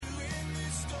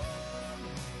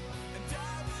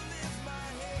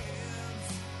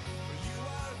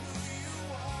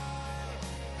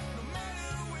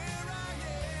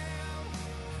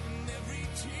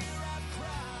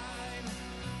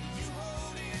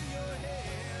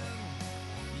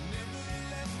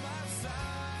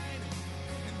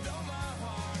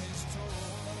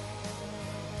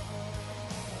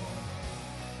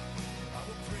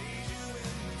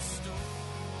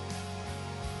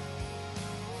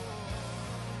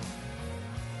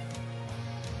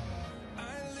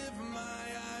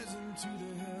to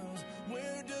the hills.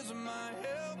 Where does my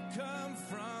help come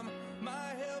from? My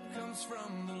help comes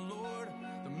from the Lord,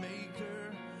 the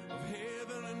maker of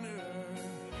heaven and earth.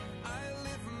 I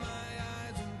lift my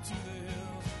eyes into the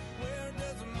hills. Where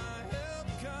does my help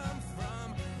come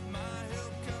from? My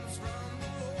help comes from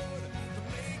the Lord, the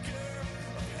maker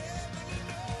of heaven and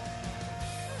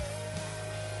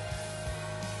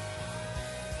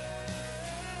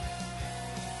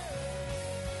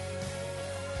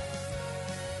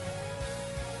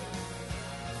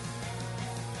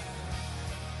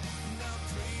Now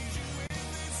praise you in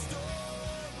this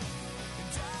storm,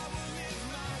 and I will lift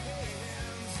my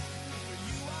hands. For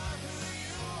you are who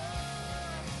you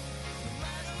are, no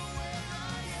matter where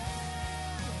I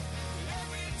am.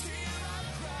 Every tear I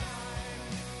cry,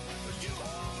 you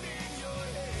hold in your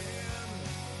hand.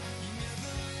 You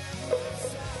never left my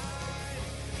side,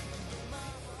 though my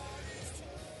heart is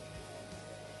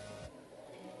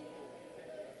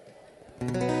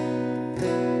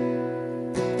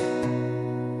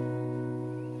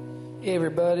Hey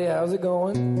everybody, how's it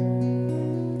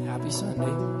going? Happy Sunday.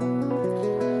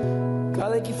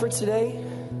 God, thank you for today.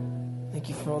 Thank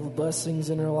you for all the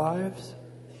blessings in our lives,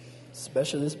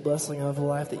 especially this blessing of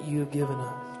life that you have given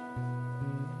us.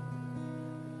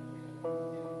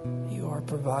 You are our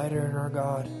provider and our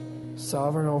God,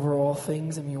 sovereign over all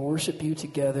things, and we worship you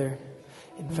together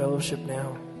in fellowship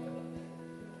now.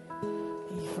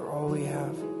 Thank you for all we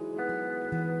have, the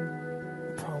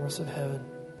promise of heaven.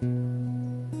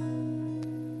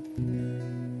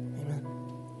 Amen.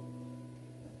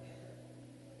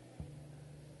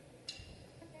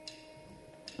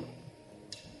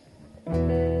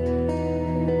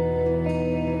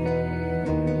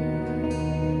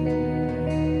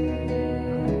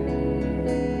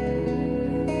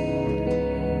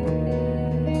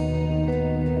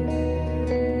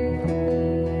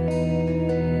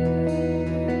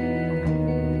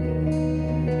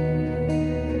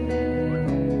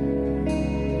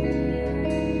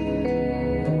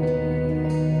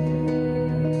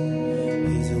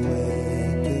 He's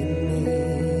awakening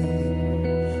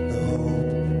the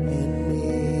hope in me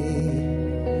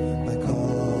by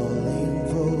calling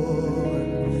for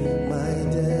my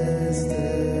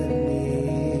destiny.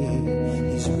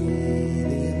 He's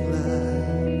breathing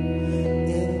life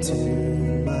into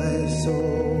my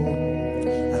soul.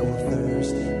 I will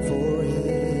thirst for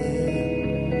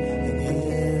Him, and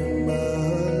Him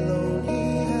alone. He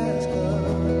has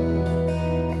come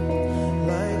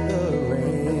like the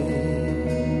rain,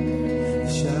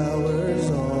 showers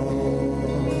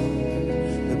on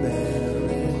the barren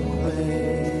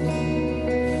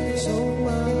plain. So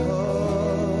my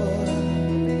heart,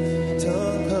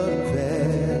 tongue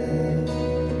confess,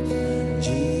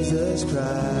 Jesus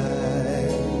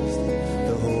Christ,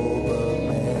 the hope of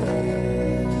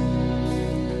man.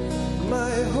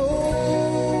 My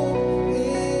hope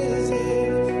is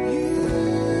in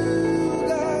you,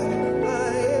 God.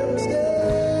 I am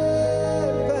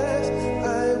steadfast.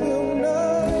 I will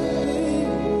not be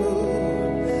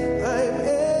moved. I'm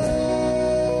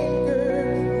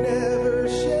anchored, never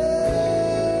shaken.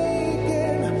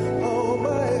 All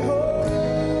my hope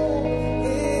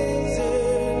is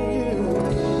in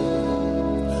you.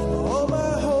 All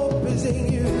my hope is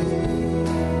in you.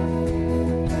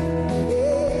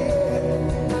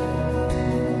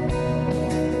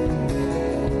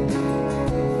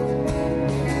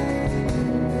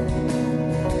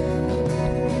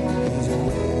 He's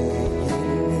awakening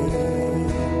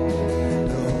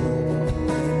the hope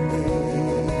in me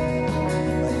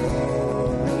by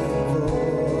calling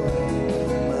for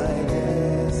my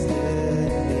destiny.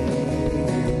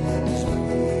 He's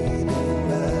breathing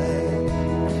life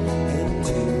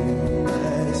into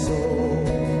my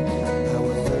soul. I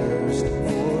will thirst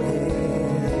for Him,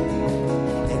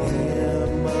 and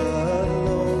Him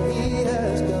alone. He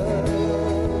has come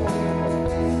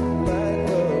like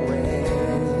the rain,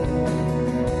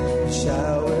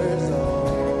 showers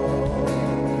on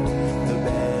the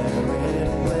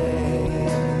barren plain.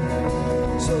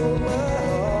 So my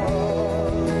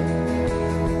heart,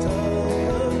 tongue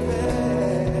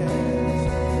confess,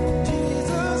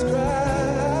 Jesus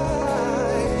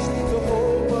Christ, the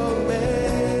hope of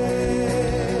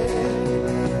man.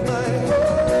 My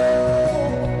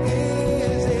hope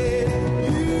is in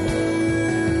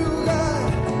you,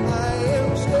 God. I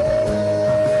am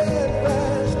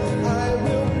steadfast. I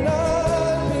will not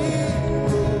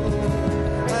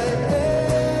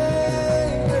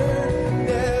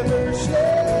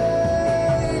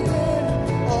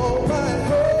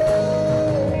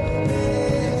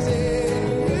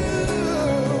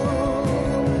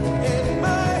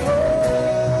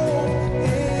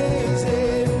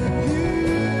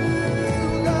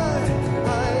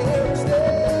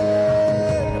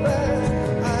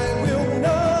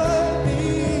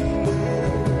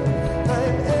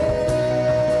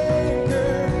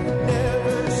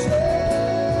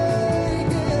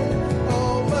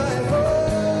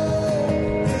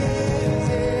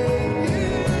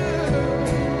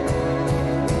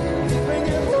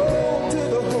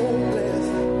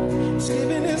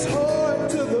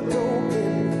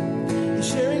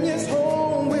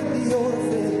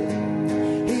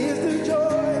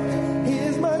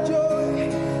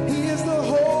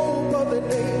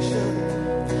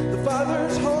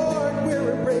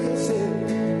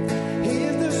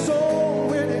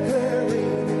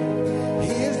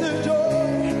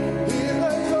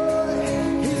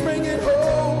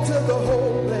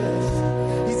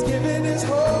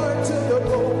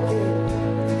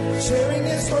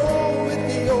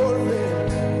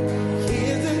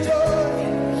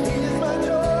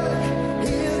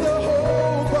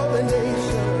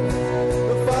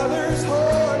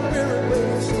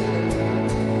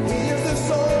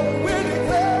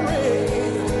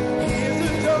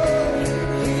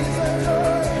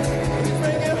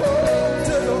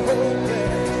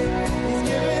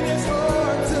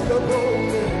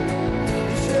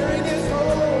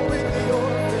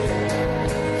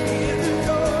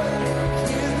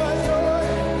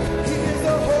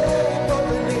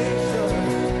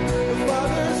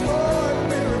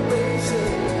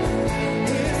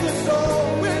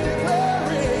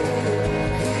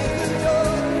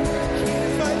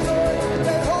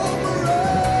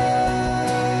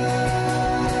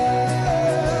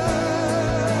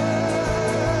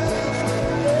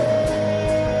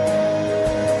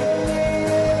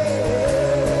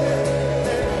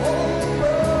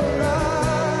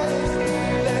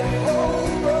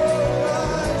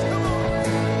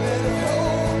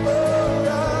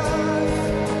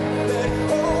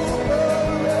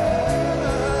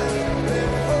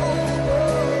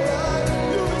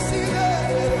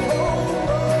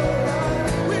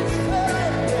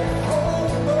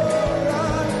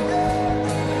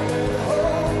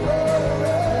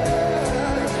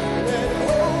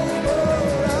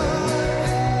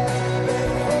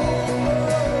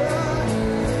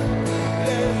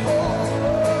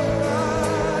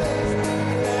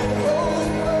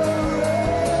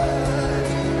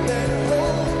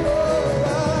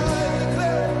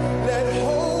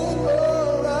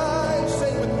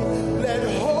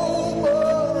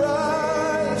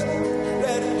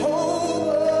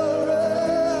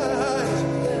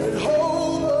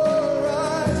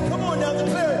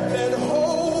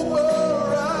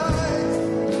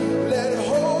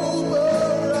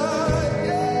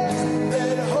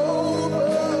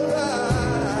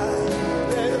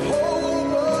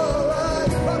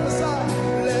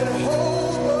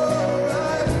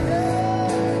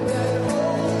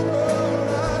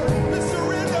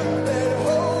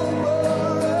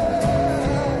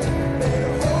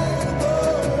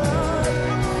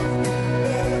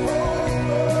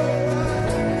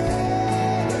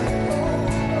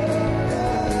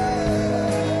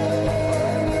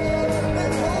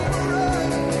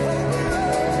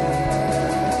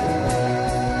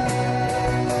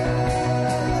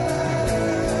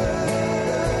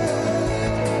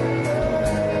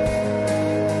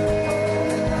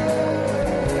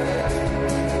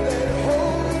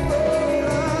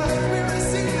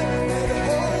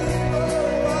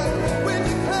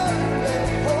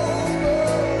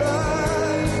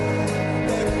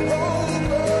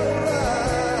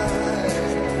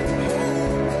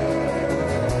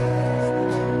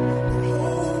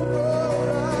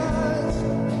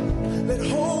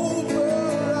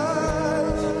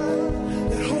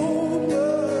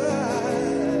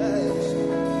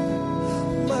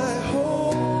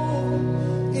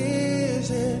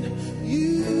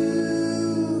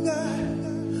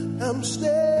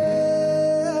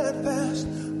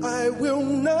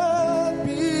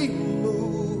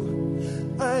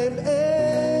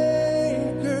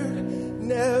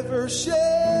shaken.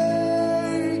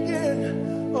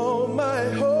 All my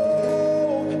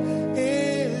hope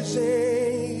is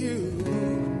in you.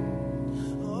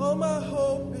 All my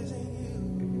hope is in you.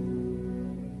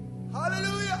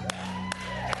 Hallelujah.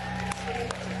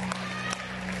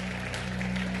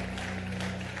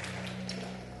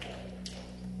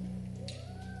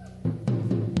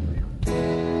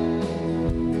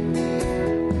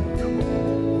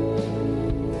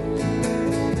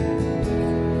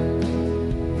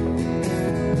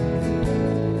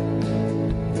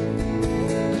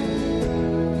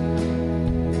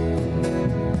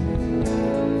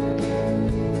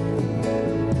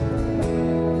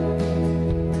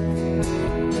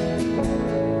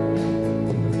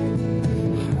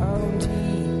 How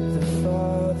deep the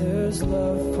Father's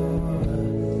love for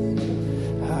us,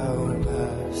 how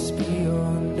vast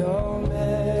beyond all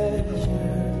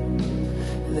measure,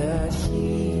 that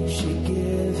He should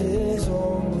give His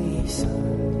only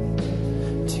Son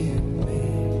to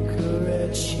make a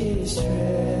wretch His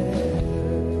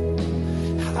treasure.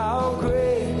 How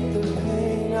great the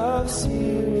pain of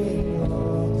searing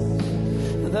loss,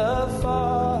 the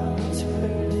Father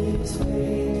turned His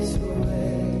face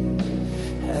away.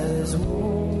 As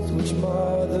wounds which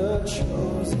mar the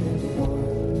chosen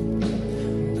one,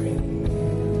 bring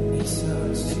many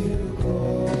sons to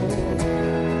glory.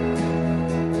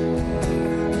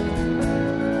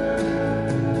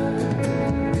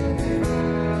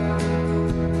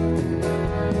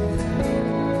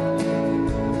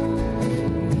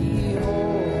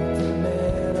 Behold the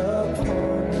man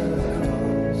upon the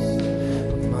cross,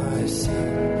 my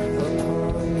sin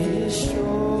upon His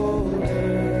shoulder.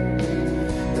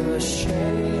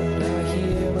 Ashamed, I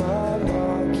hear my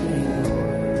mocking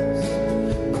voice.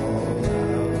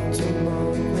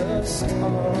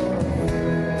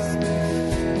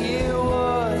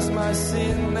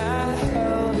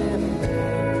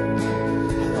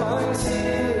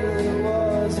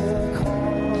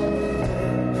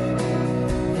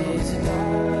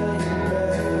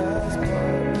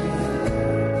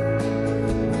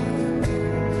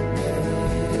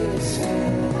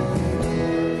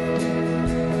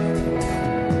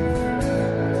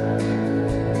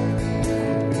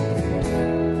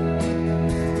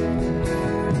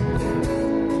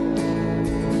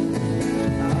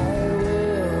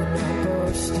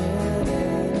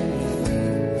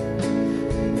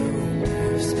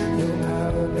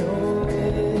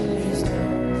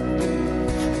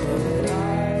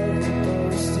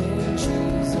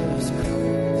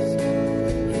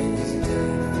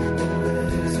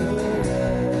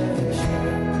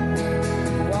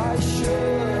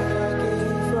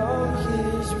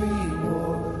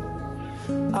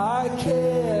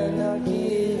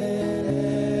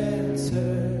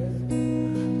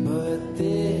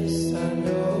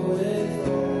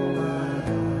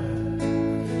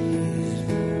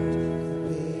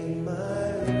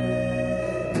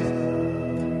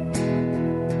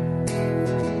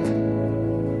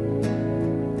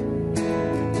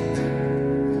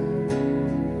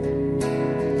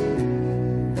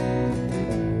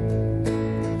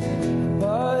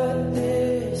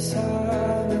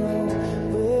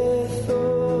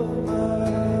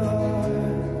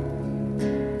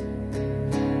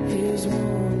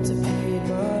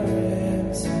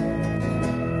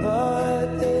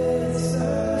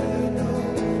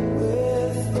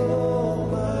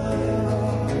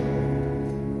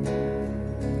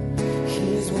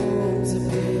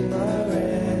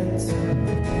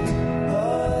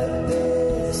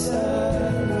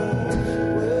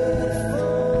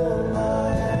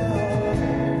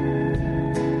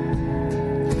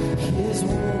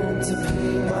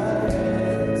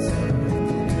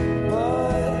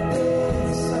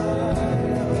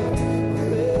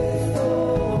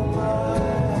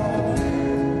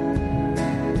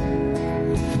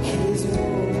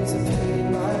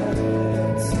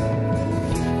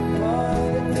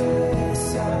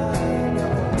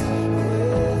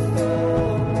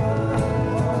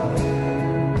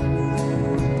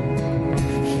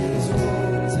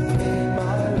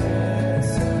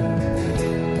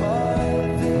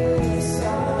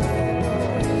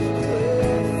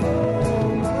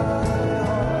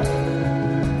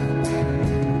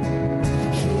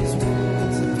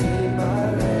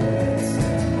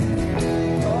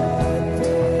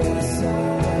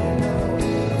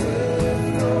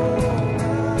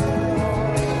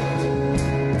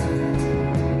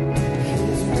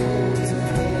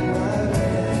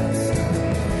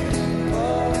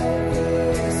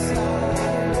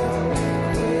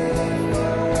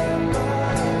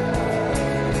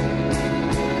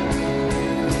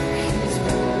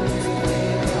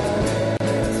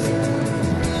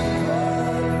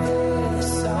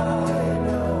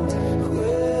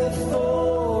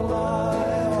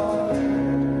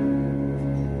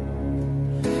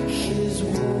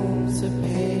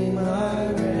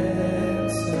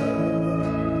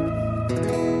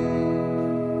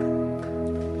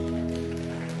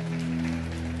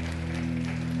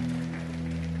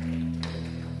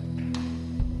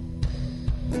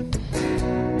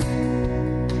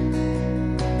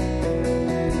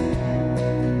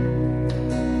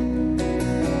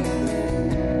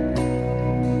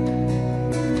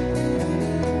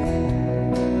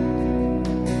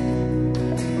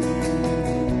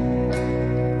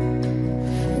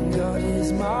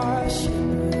 my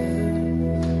shepherd.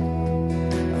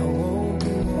 I won't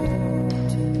be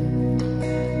wanting.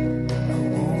 I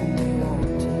won't be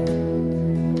wanting.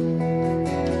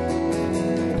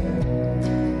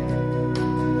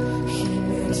 He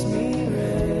makes me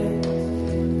rest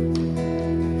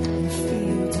in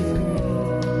fields of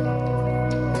green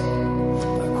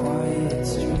by quiet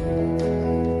streams.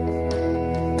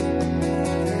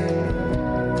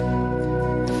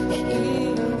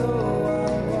 Even though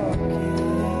I'm walking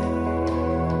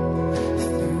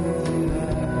through the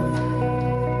valley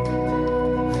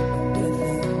of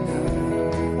death and night,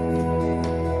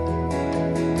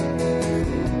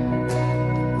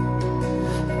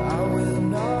 I will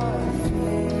not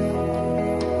fear,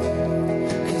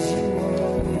 'cause you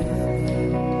are with me,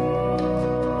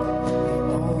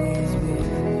 always with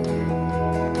me.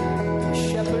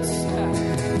 Shepherd's staff,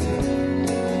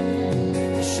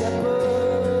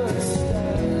 shepherd's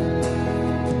staff,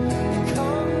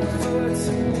 comforts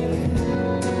me.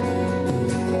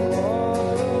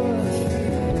 All of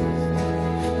things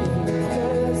in the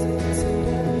presence of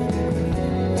enemy,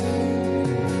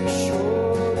 surely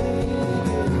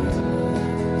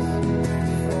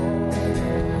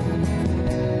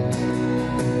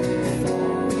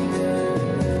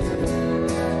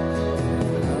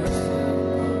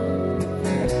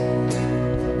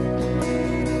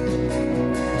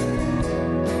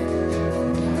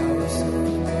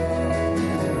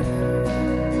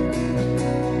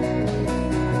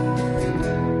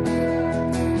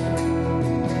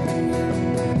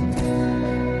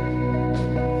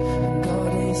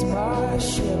God is my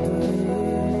shepherd.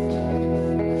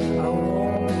 I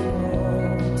won't be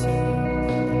wanting.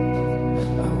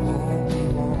 I won't be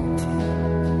wanting.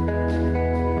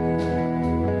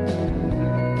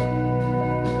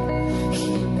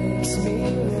 He makes me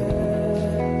rest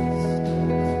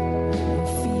in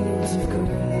fields of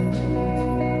green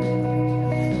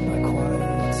by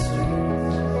quiet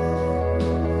streams.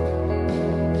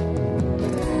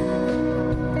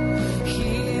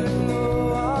 Even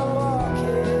though I'm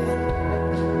walking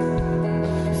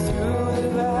through the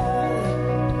valley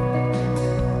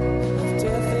of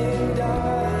death and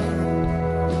dying,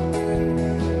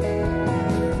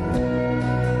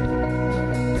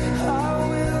 I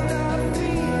will not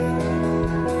fear,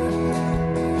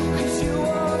 'cause you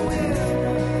are with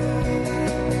me.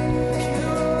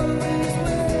 You're always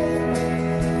with me.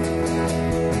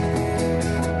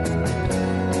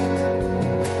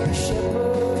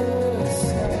 Shepherd's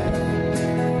staff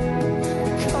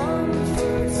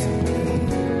comforts me.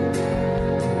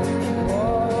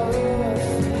 All of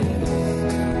things in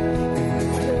the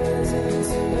presence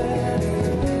of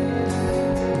enemy,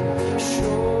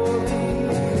 surely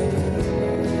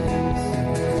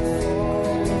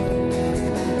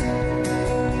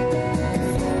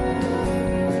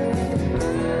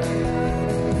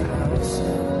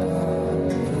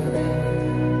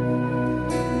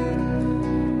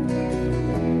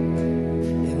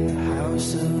in the house of God forever. In the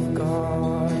house of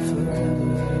God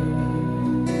forever.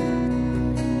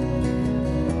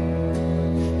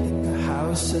 In the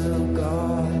house of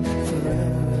God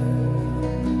forever.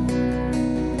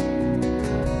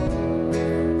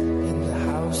 In the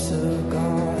house of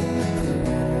God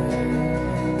forever.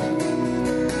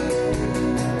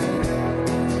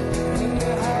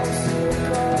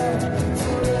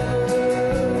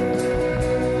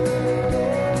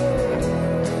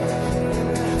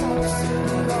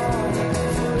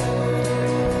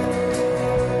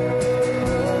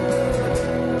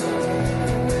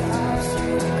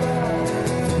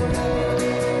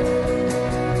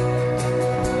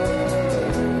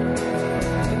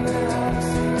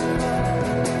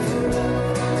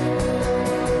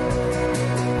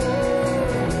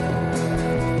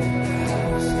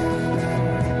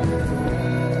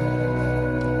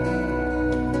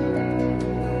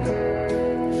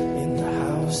 In the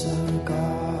house of God in the house of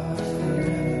God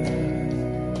forever.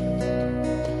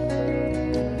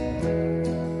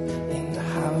 In the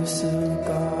house of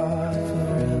God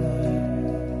forever.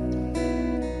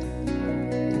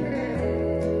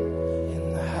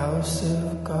 In the house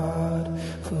of God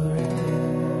forever.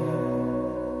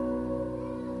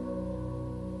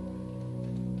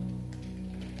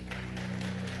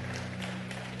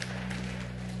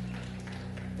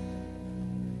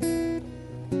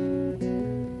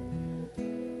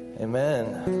 Amen.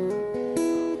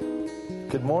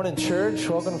 Good morning, church.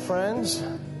 Welcome, friends.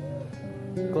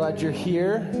 Glad you're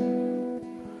here.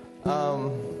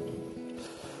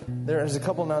 There's a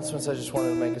couple announcements I just wanted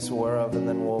to make us aware of, and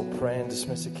then we'll pray and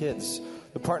dismiss the kids.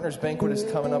 The Partners Banquet is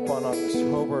coming up on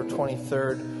October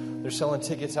 23rd. They're selling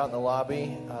tickets out in the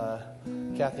lobby.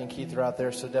 Kathy and Keith are out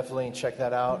there, so definitely check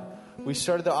that out. We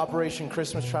started the Operation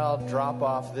Christmas Child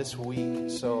drop-off this week,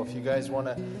 so if you guys want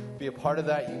to be a part of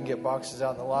that, you can get boxes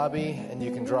out in the lobby, and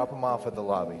you can drop them off at the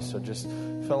lobby. So just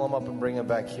fill them up and bring them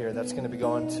back here. That's going to be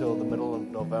going till the middle of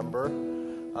November.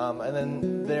 And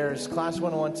then there's Class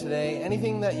 101 today.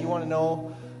 Anything that you want to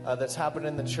know that's happened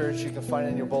in the church, you can find it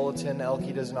in your bulletin.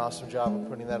 Elkie does an awesome job of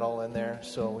putting that all in there,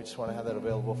 so we just want to have that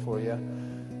available for you.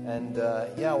 And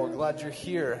we're glad you're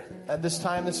here. At this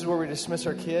time, this is where we dismiss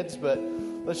our kids, but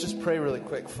let's just pray really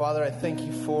quick. Father, I thank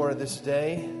you for this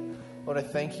day. Lord, I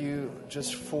thank you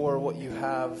just for what you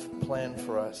have planned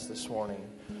for us this morning.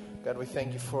 God, we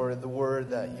thank you for the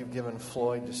word that you've given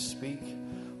Floyd to speak.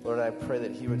 Lord, I pray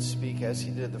that he would speak as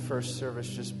he did the first service,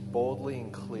 just boldly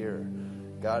and clear.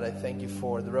 God, I thank you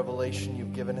for the revelation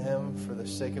you've given him for the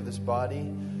sake of this body.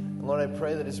 And Lord, I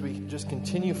pray that as we just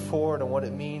continue forward on what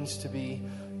it means to be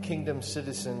kingdom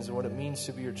citizens and what it means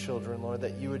to be your children, Lord,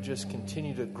 that you would just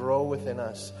continue to grow within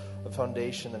us a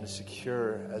foundation that is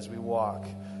secure as we walk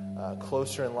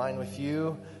closer in line with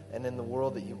you and in the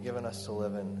world that you've given us to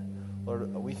live in.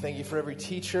 Lord, we thank you for every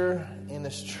teacher in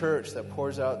this church that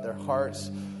pours out their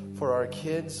hearts for our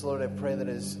kids. Lord, I pray that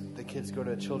as the kids go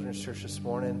to a children's church this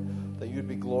morning, that you would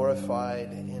be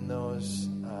glorified in those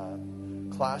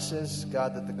classes.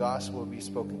 God, that the gospel would be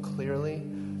spoken clearly,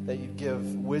 that you'd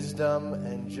give wisdom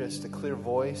and just a clear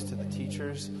voice to the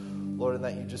teachers, Lord, and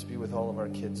that you'd just be with all of our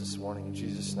kids this morning. In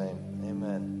Jesus' name,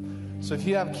 amen. So if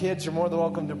you have kids, you're more than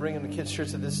welcome to bring them to kids'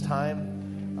 church at this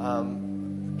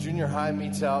time. Junior high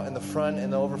meets out in the front in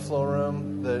the overflow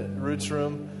room, the roots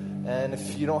room. And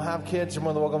if you don't have kids, you're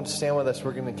more than welcome to stand with us.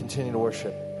 We're going to continue to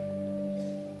worship.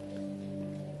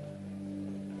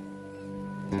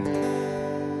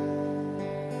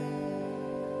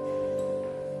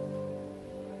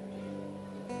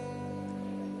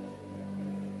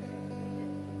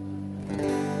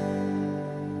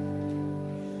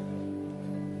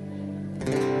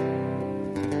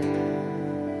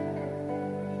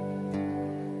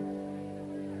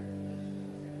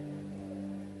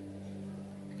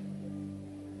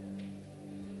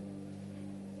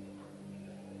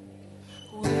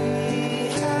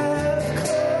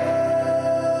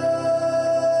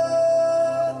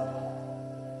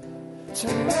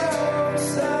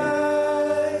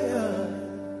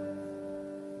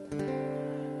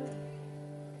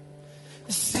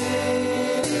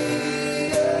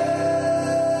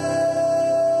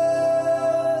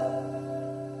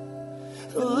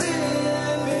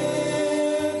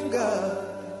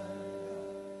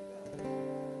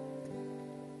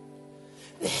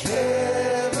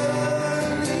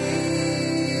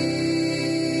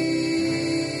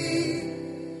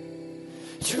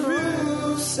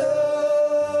 Jerusalem.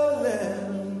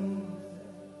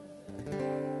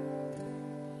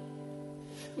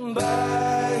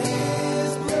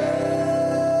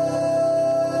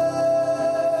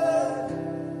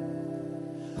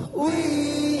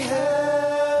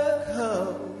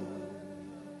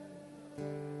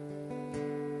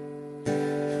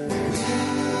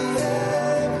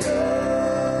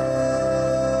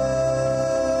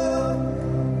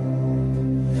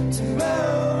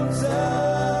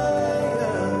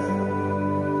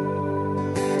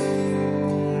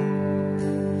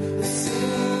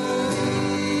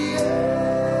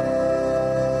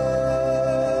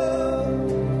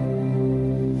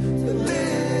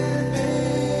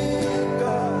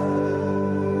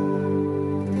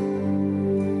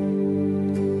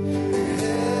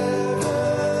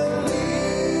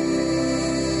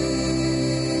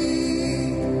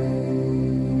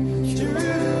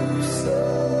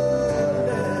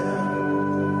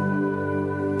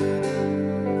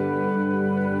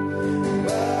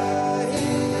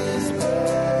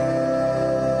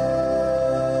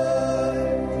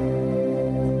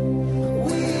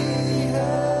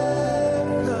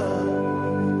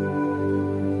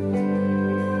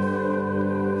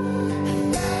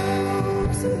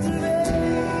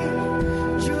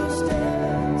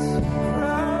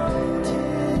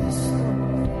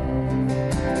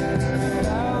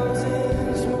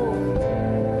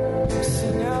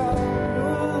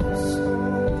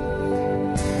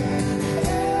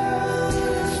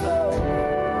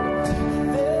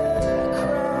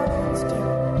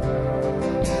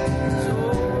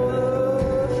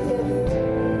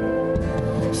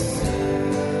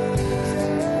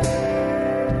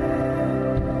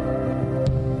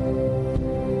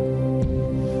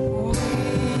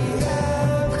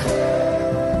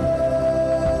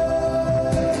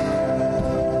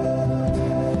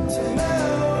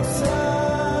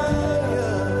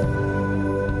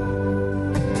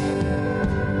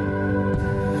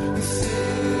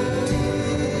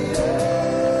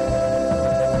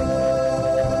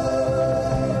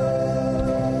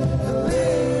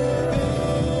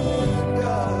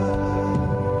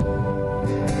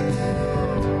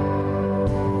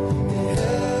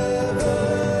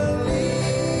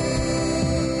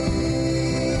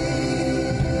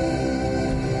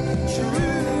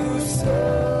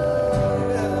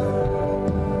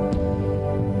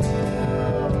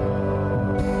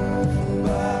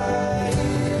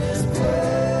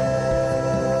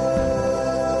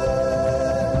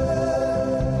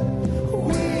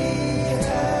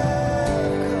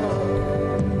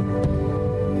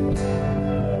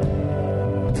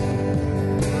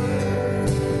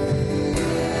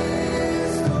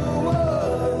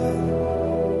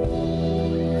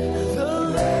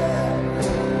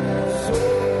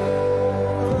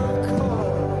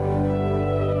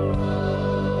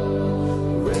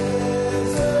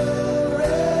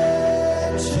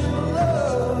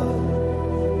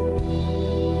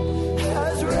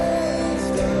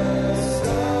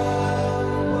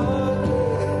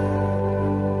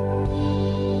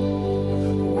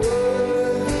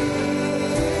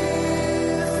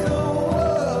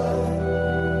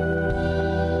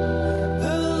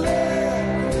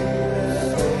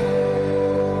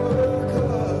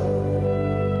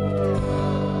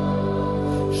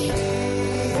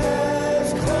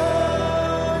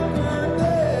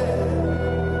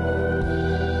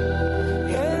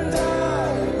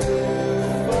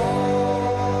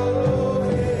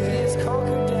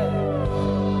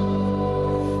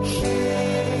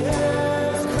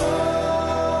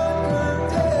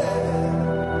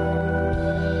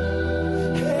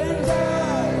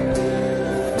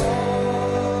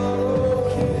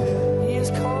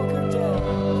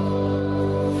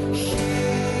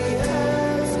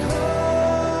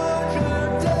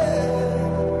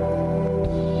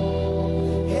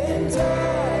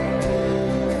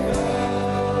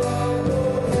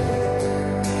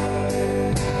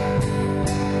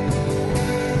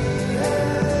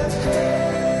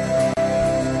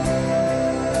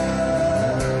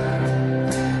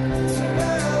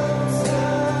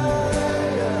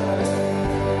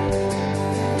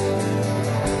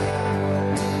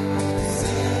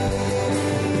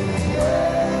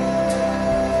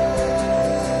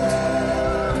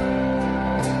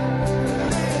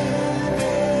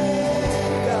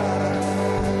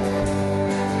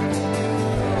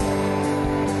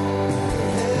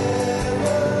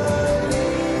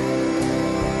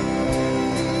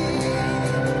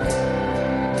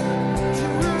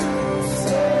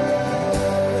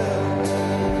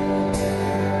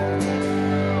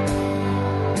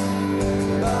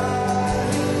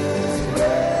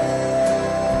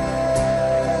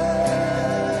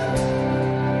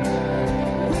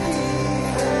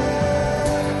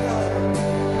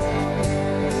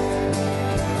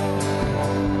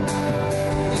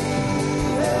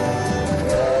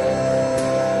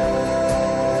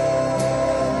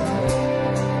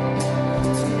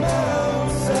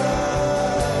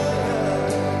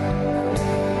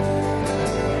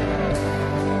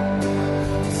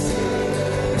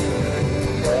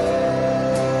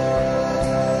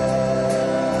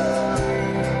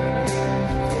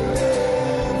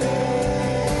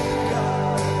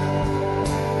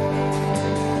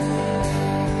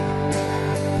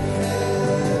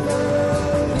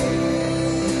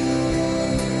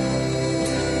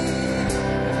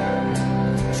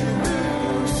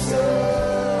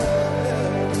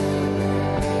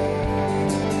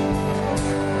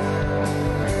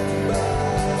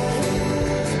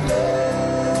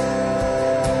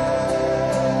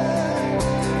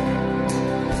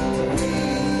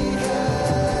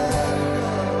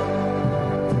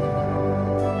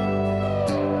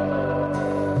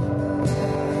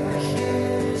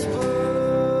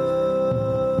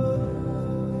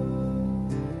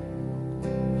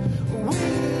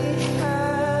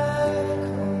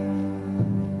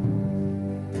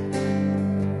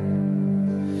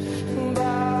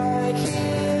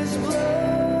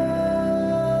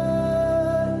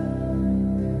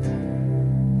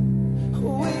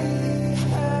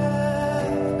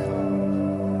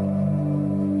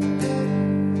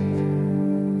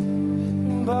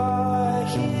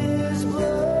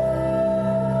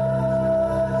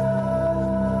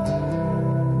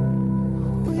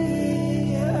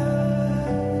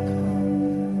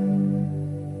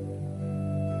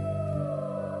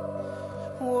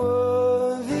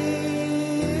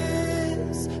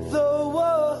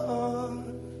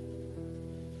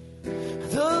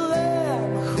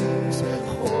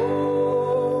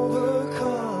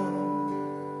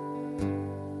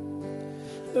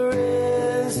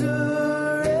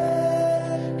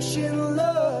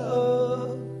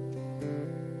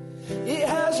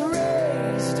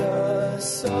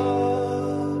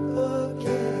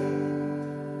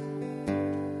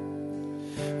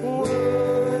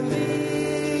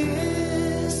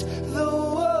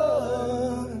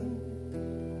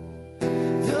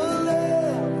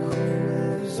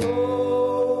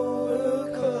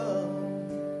 overcome.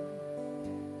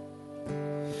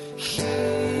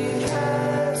 He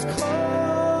has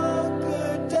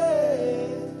conquered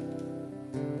death,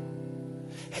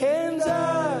 and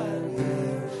I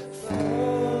will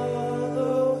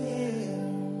follow him.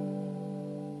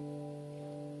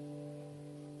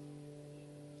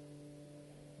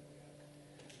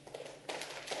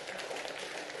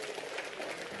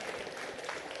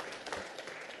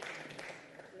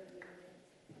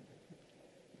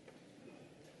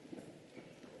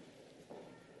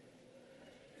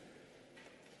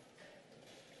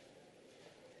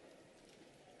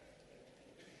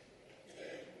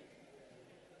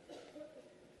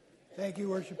 Thank you,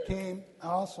 worship team.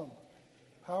 Awesome.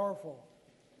 Powerful.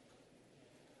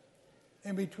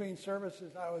 In between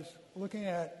services, I was looking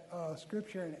at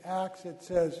scripture in Acts. It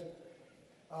says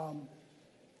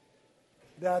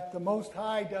that the Most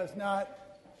High does not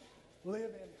live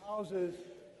in houses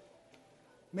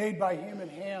made by human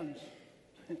hands.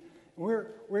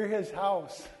 We're his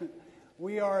house.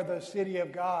 We are the city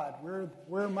of God.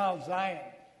 We're Mount Zion.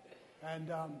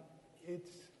 And it's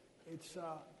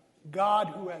God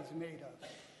who has made us.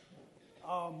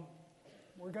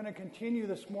 We're going to continue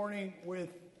this morning with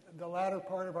the latter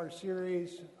part of our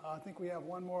series. I think we have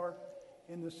one more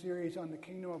in the series on the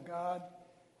kingdom of God.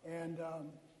 And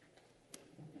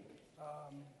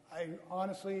I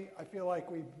feel like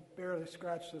we've barely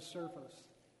scratched the surface.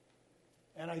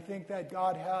 And I think that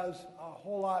God has a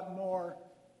whole lot more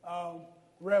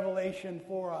revelation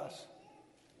for us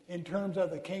in terms of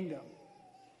the kingdom.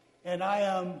 And I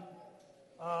am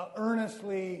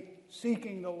earnestly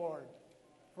seeking the Lord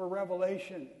for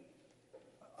revelation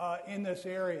in this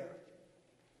area.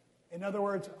 In other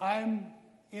words, I'm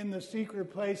in the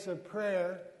secret place of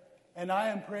prayer, and I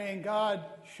am praying, God,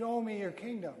 show me your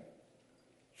kingdom.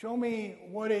 Show me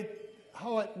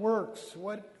how it works.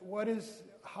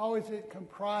 How is it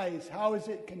comprised? How is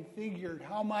it configured?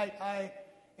 How might I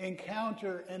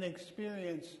encounter and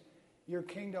experience your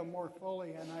kingdom more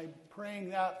fully? And I'm praying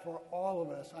that for all of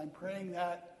us. I'm praying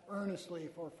that earnestly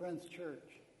for Friends Church.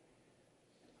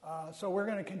 So we're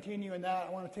going to continue in that. I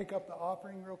want to take up the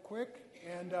offering real quick.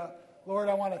 And Lord,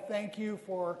 I want to thank you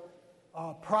for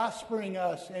prospering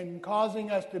us and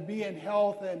causing us to be in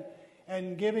health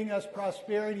and giving us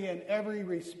prosperity in every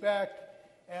respect.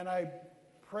 And I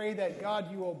pray that,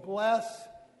 God, you will bless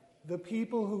the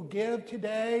people who give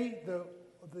today.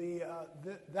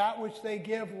 That which they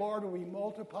give, Lord, will be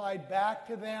multiplied back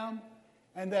to them.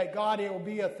 And that, God, it will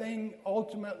be a thing,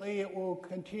 ultimately, it will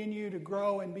continue to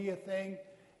grow and be a thing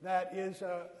that is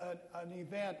an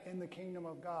event in the kingdom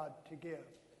of God to give.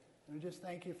 And I just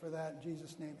thank you for that in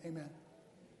Jesus' name. Amen.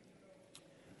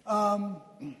 A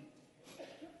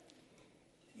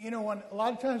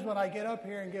lot of times when I get up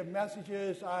here and give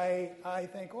messages, I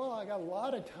think, well, I got a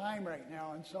lot of time right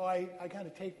now. And so I kind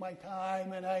of take my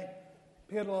time and I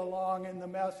piddle along in the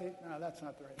message. No, that's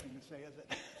not the right thing to say, is it?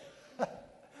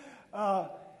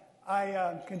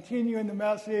 I continue in the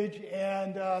message,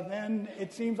 and then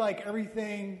it seems like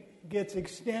everything gets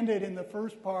extended in the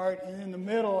first part and in the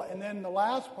middle, and then the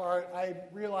last part, I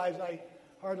realize I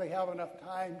hardly have enough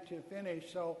time to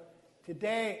finish. So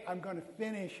today, I'm going to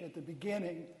finish at the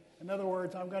beginning. In other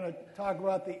words, I'm going to talk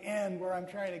about the end where I'm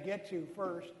trying to get to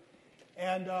first.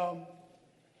 And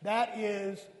that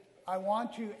is, I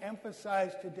want to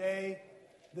emphasize today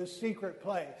the secret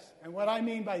place. And what I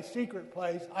mean by secret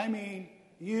place, I mean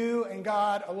you and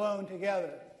God alone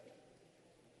together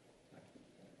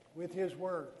with his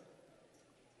word.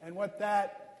 And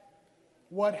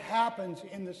what happens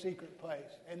in the secret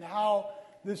place and how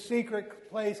the secret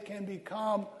place can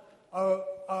become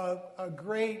a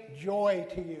great joy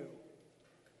to you.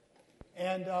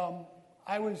 And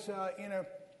I was in a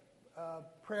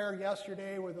prayer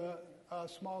yesterday with a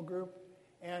small group,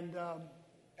 and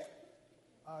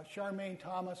Charmaine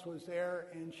Thomas was there,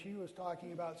 and she was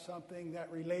talking about something that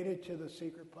related to the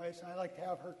secret place. And I'd like to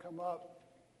have her come up.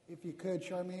 If you could,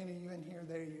 Charmaine, are you in here?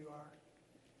 There you are.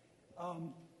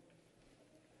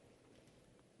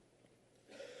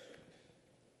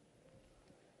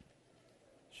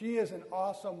 She is an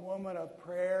awesome woman of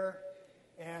prayer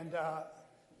and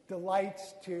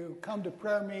delights to come to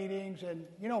prayer meetings. And,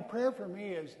 prayer for me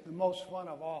is the most fun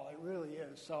of all. It really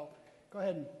is. So go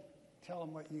ahead and tell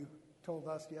them what you told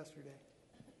us yesterday.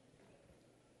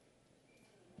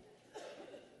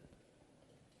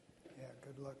 Yeah,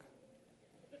 good luck.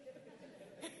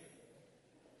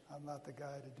 I'm not the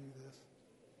guy to do this.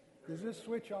 Does this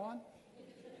switch on?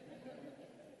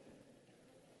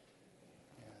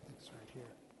 Yeah, I think it's right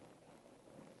here.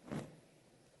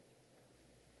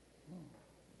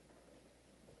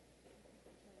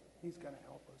 He's going to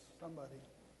help us. Somebody.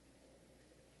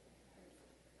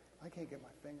 I can't get my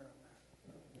finger on that.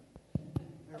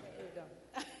 There Okay, here we go.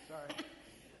 Sorry.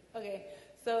 Okay,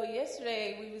 so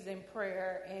yesterday we was in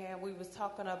prayer and we was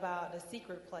talking about the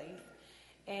secret place,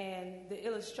 and the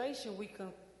illustration we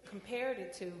compared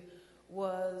it to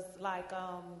was like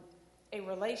a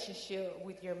relationship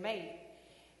with your mate.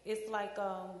 It's like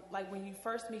when you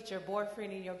first meet your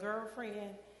boyfriend and your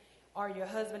girlfriend, or your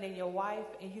husband and your wife,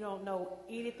 and you don't know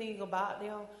anything about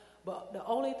them, but the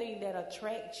only thing that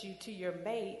attracts you to your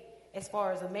mate, as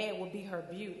far as a man, would be her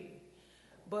beauty.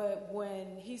 But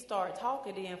when he started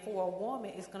talking, then for a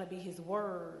woman, it's going to be his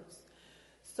words.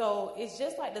 So it's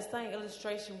just like the same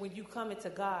illustration when you come into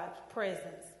God's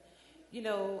presence. You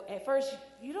know, at first,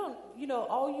 you don't, you know,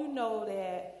 all you know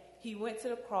that he went to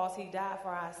the cross, he died for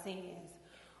our sins.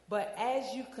 But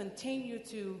as you continue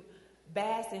to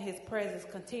bask in his presence,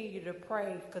 continue to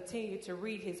pray, continue to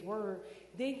read his word,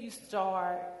 then you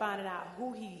start finding out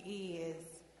who he is.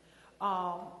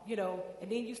 You know,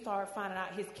 and then you start finding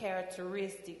out his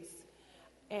characteristics.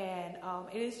 And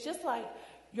it's just like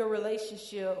your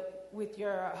relationship with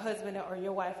your husband or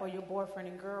your wife or your boyfriend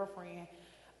and girlfriend.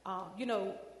 You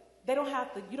know, you don't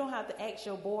have to ask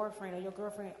your boyfriend or your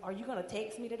girlfriend, are you going to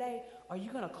text me today? Are you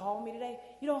going to call me today?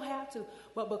 You don't have to.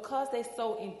 But because they're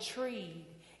so intrigued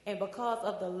and because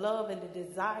of the love and the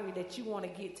desire that you want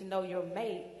to get to know your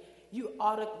mate, you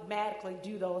automatically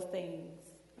do those things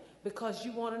because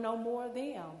you want to know more of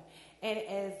them. And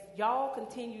as y'all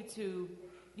continue to,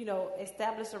 you know,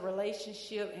 establish a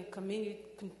relationship and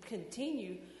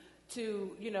continue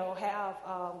to, you know, have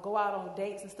go out on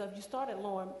dates and stuff, you started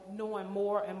knowing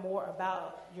more and more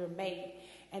about your mate.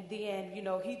 And then, you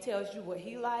know, he tells you what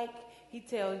he like. You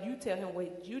tell him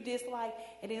what you dislike,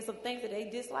 and then some things that they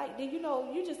dislike. Then, you know,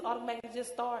 you just automatically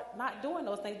just start not doing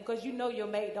those things because you know your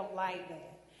mate don't like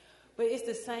that. But it's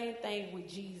the same thing with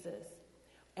Jesus.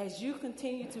 As you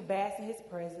continue to bask in his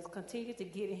presence, continue to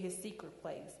get in his secret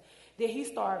place, then he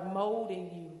start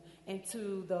molding you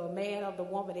into the man or the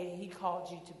woman that he called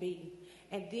you to be.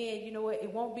 And then, you know what,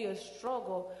 it won't be a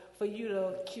struggle for you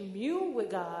to commune with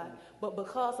God, but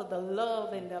because of the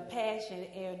love and the passion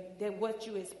and that what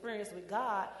you experience with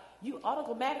God, you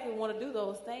automatically want to do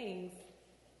those things,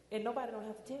 and nobody don't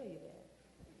have to tell you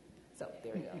that. So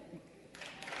there we go.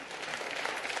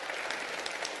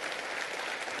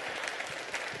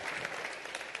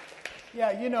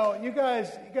 Yeah, you know, you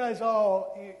guys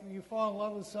all, you fall in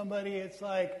love with somebody, it's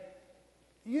like,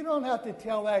 you don't have to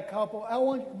tell that couple, I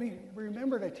want you to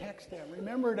remember to text them,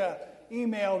 remember to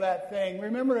email that thing,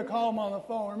 remember to call them on the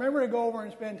phone, remember to go over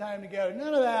and spend time together.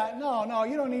 None of that. No,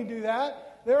 you don't need to do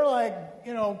that. They're like,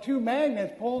 you know, two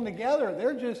magnets pulling together.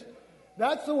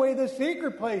 That's the way the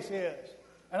secret place is.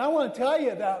 And I want to tell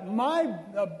you that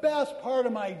the best part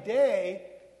of my day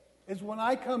is when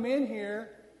I come in here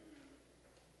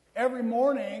every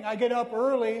morning. I get up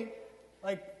early,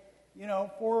 like, you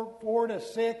know, 4 to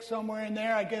 6, somewhere in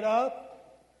there. I get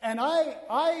up, and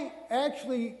I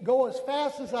actually go as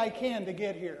fast as I can to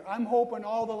get here. I'm hoping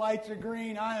all the lights are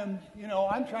green. I'm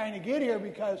trying to get here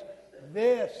because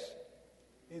this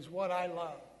is what I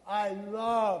love. I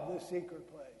love the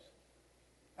secret place.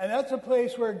 And that's a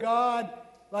place where God,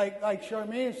 like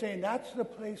Charmaine is saying, that's the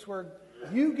place where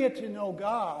you get to know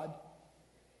God.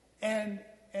 And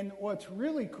what's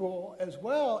really cool as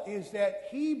well is that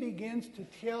he begins to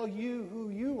tell you who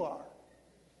you are.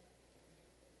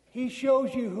 He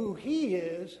shows you who he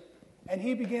is, and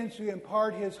he begins to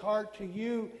impart his heart to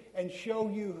you and show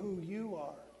you who you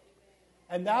are.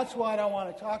 And that's what I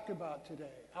want to talk about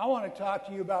today. I want to talk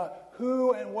to you about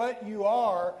who and what you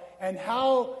are and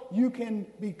how you can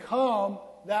become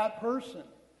that person.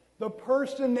 The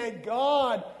person that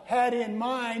God had in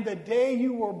mind the day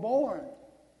you were born.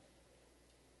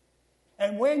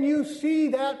 And when you see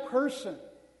that person,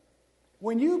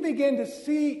 when you begin to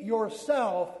see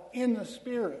yourself in the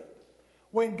Spirit,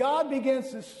 when God begins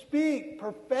to speak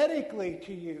prophetically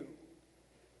to you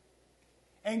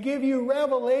and give you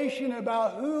revelation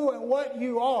about who and what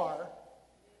you are,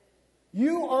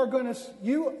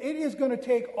 it is going to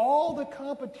take all the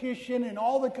competition and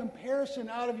all the comparison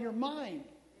out of your mind.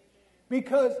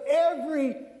 Because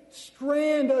every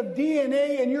strand of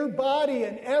DNA in your body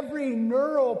and every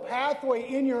neural pathway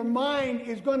in your mind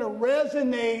is going to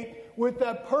resonate with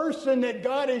the person that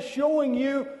God is showing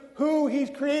you who he's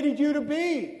created you to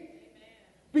be.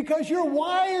 Because you're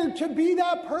wired to be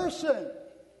that person.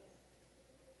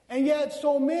 And yet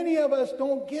so many of us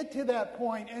don't get to that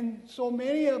point. And so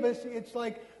many of us, it's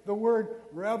like the word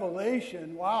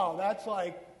revelation. Wow, that's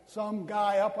like some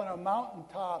guy up on a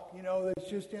mountaintop, you know, that's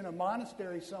just in a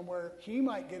monastery somewhere. He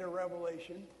might get a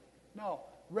revelation. No,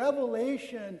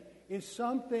 revelation is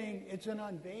something, it's an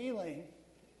unveiling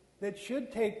that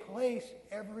should take place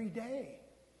every day.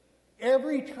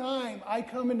 Every time I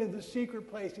come into the secret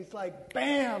place, it's like,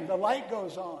 bam, the light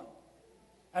goes on.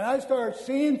 And I start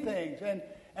seeing things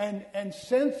and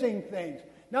sensing things,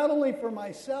 not only for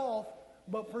myself,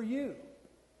 but for you.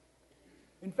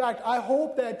 In fact, I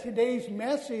hope that today's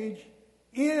message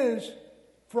is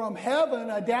from heaven,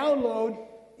 a download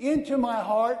into my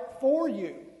heart for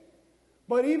you.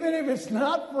 But even if it's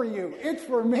not for you, it's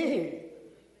for me.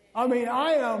 I mean,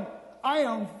 I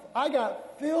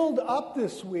got filled up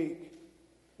this week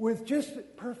with just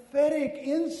prophetic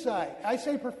insight. I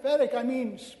say prophetic, I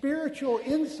mean spiritual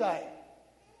insight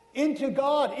into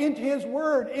God, into His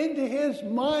Word, into His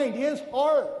mind, His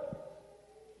heart.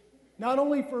 Not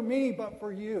only for me, but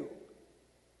for you.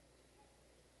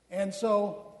 And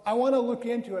so I want to look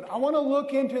into it. I want to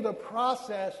look into the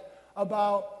process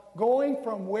about going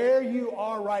from where you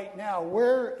are right now,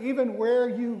 where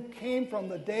you came from,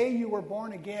 the day you were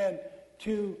born again,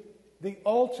 to the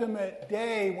ultimate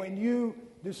day when you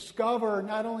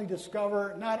not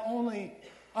only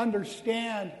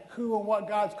understand who and what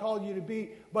God's called you to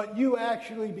be, but you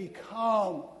actually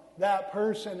become that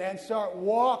person and start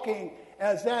walking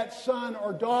as that son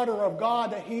or daughter of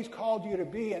God that He's called you to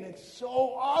be. And it's so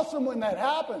awesome when that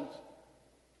happens.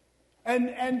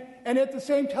 And at the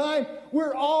same time,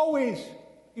 we're evolving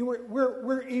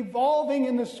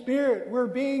in the Spirit. We're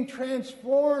being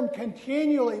transformed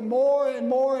continually more and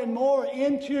more and more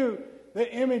into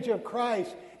the image of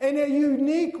Christ in a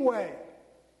unique way.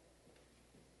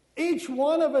 Each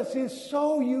one of us is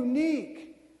so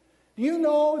unique. Do you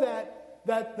know that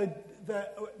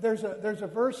there's a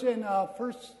verse in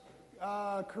 1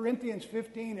 Corinthians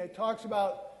 15. It talks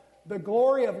about the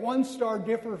glory of one star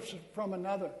differs from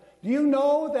another. Do you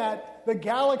know that the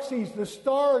galaxies, the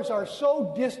stars, are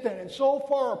so distant and so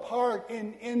far apart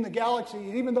in the galaxy,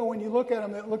 even though when you look at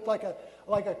them, it looked like a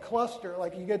cluster,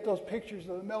 like you get those pictures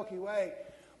of the Milky Way.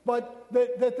 But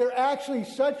that there are actually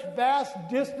such vast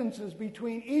distances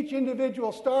between each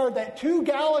individual star that two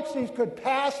galaxies could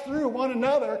pass through one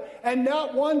another and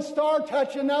not one star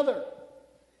touch another.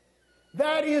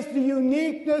 That is the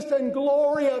uniqueness and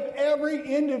glory of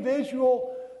every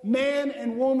individual man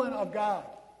and woman of God.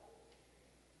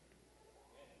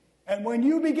 And when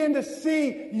you begin to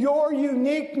see your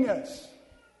uniqueness,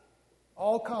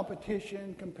 all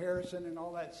competition, comparison, and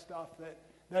all that stuff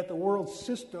that the world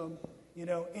system,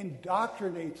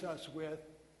 indoctrinates us with,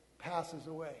 passes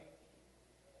away.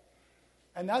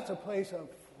 And that's a place of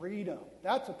freedom.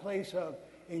 That's a place of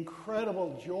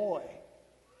incredible joy.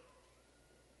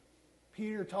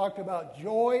 Peter talked about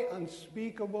joy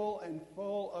unspeakable and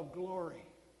full of glory.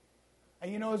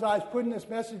 And as I was putting this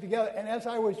message together, and as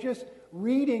I was just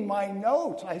reading my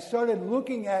notes, I started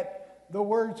looking at the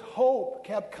words hope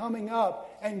kept coming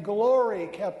up and glory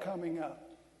kept coming up.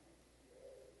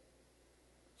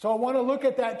 So I want to look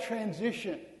at that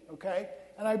transition, okay?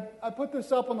 And I put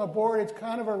this up on the board. It's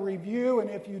kind of a review, and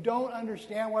if you don't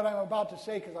understand what I'm about to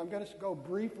say, because I'm going to go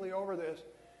briefly over this,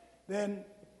 then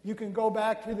you can go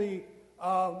back to the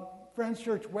Friends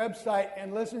Church website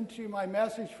and listen to my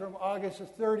message from August the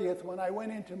 30th when I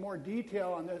went into more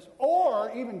detail on this.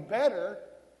 Or, even better,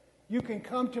 you can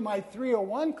come to my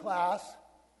 301 class,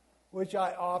 which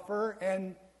I offer,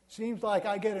 and seems like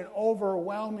I get an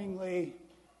overwhelmingly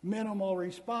minimal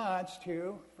response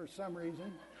to, for some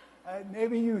reason.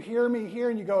 Maybe you hear me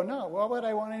here and you go, no, why would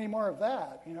I want any more of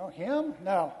that? Him?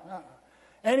 No.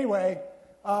 Anyway,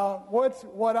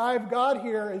 what I've got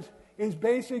here is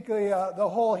basically the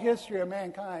whole history of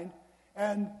mankind.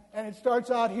 And it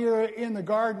starts out here in the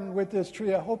garden with this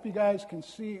tree. I hope you guys can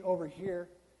see over here.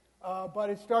 But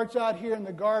it starts out here in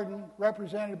the garden,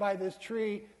 represented by this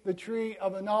tree, the tree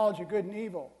of the knowledge of good and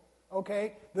evil.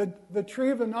 Okay? The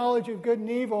tree of the knowledge of good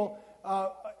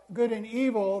and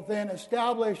evil then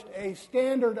established a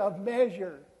standard of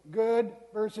measure, good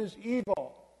versus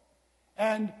evil.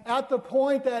 And at the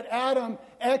point that Adam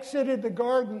exited the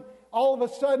garden, all of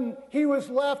a sudden, he was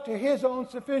left to his own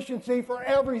sufficiency for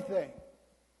everything.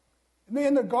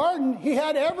 In the garden, he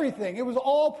had everything. It was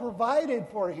all provided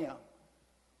for him.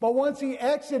 But once he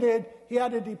exited, he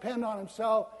had to depend on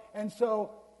himself. And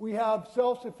so we have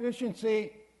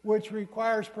self-sufficiency, which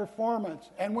requires performance.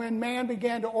 And when man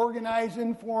began to organize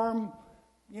and form,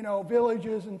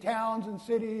 villages and towns and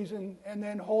cities and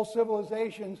then whole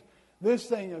civilizations, this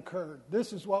thing occurred.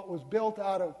 This is what was built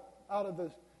out of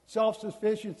the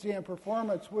self-sufficiency and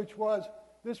performance,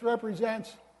 this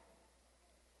represents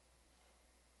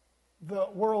the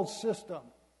world system.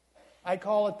 I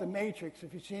call it the Matrix.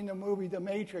 If you've seen the movie The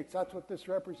Matrix, that's what this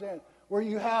represents. where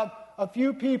you have a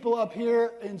few people up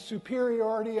here in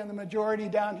superiority and the majority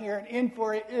down here in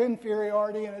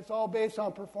inferiority, and it's all based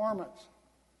on performance.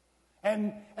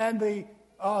 And the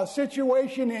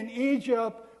situation in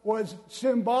Egypt was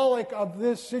symbolic of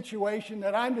this situation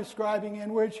that I'm describing,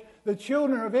 in which the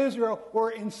children of Israel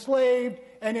were enslaved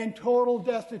and in total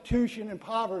destitution and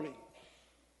poverty.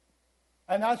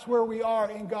 And that's where we are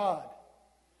in God.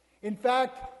 In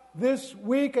fact, this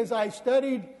week as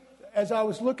I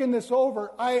was looking this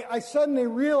over, I suddenly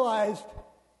realized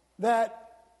that,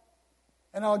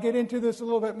 and I'll get into this a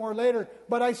little bit more later,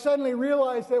 but I suddenly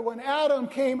realized that when Adam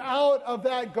came out of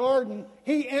that garden,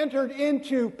 he entered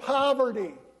into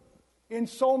poverty in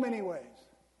so many ways.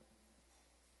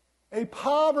 A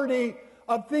poverty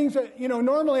of things that,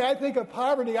 normally I think of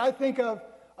poverty, I think of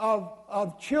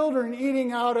children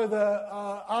eating out of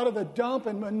the dump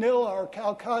in Manila or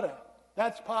Calcutta.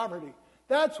 That's poverty.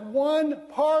 That's one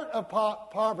part of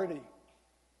poverty.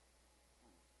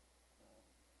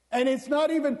 And it's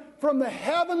not even from the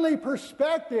heavenly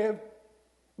perspective.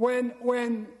 When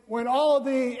all of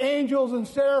the angels and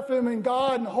seraphim and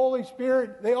God and the Holy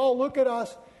Spirit, they all look at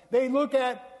us, they look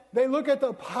at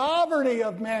the poverty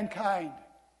of mankind,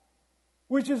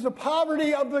 which is the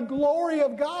poverty of the glory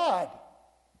of God.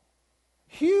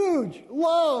 Huge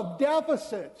love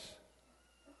deficits.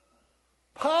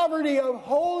 Poverty of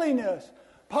holiness.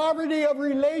 Poverty of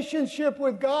relationship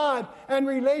with God and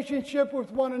relationship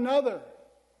with one another.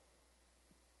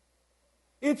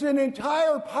 It's an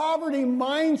entire poverty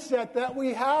mindset that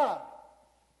we have.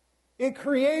 It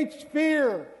creates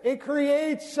fear. It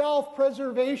creates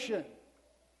self-preservation.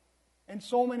 And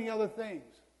so many other things.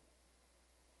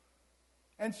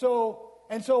 And so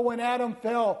when Adam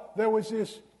fell, there was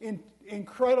this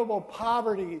incredible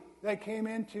poverty that came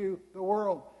into the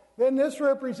world. Then this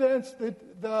represents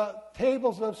the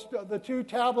tables of the 2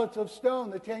 tablets of stone,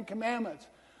 the 10 Commandments,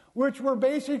 which were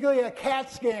basically a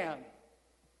CAT scan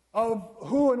of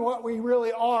who and what we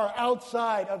really are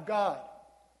outside of God.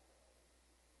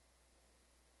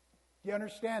 Do you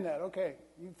understand that? Okay,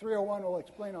 301 will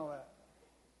explain all that.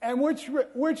 And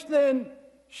which then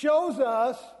shows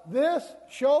us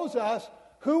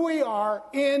who we are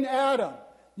in Adam.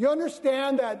 You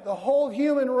understand that the whole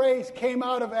human race came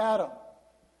out of Adam.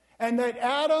 And that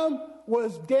Adam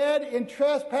was dead in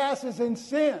trespasses and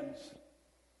sins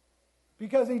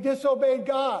because he disobeyed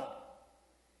God.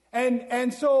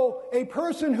 And so a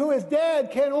person who is dead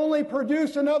can only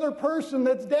produce another person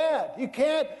that's dead.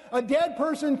 A dead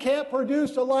person can't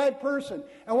produce a live person.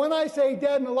 And when I say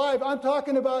dead and alive, I'm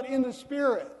talking about in the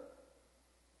spirit.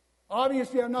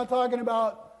 Obviously, I'm not talking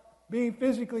about being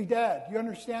physically dead. You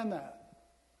understand that?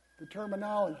 The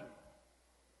terminology.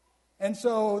 And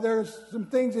so there's some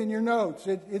things in your notes.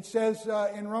 It says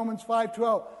in Romans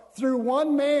 5:12, through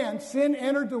one man sin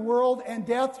entered the world, and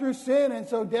death through sin, and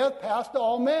so death passed to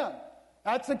all men.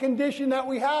 That's the condition that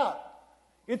we have.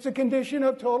 It's a condition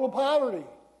of total poverty.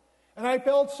 And I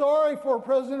felt sorry for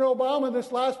President Obama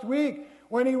this last week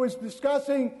when he was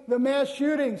discussing the mass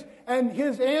shootings, and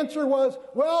his answer was,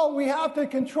 well, we have to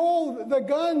control the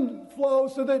gun flow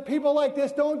so that people like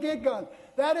this don't get guns.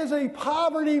 That is a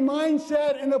poverty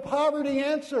mindset and a poverty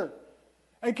answer.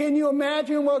 And can you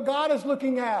imagine what God is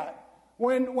looking at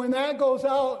when that goes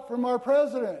out from our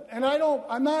president? And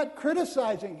I'm not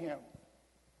criticizing him.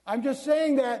 I'm just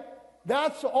saying that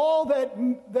that's all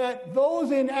that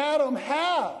those in Adam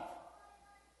have.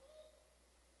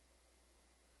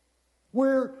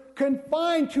 We're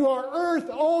confined to our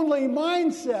earth-only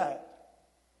mindset.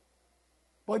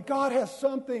 But God has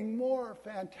something more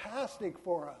fantastic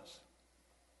for us.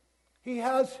 He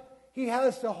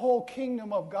has the whole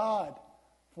kingdom of God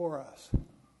for us.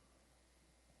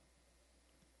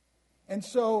 And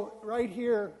so right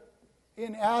here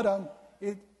in Adam,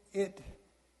 it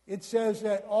says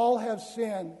that all have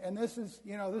sinned. And this is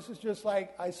just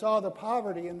like I saw the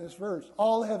poverty in this verse.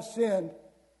 All have sinned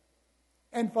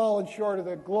and fallen short of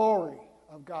the glory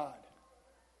of God.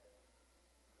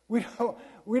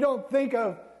 We don't think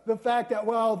of the fact that,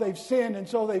 well, they've sinned and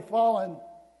so they've fallen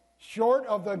short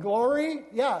of the glory.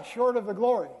 Yeah, short of the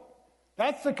glory.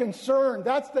 That's the concern.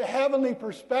 That's the heavenly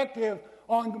perspective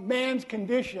on man's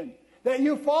condition. That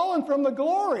you've fallen from the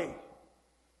glory.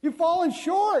 You've fallen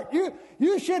short.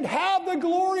 You should have the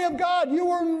glory of God. You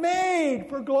were made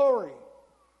for glory.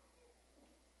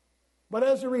 But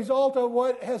as a result of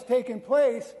what has taken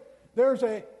place, there's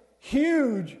a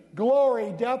huge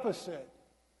glory deficit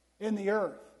in the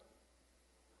earth.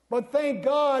 But thank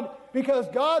God, because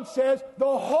God says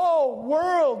the whole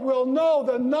world will know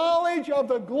the knowledge of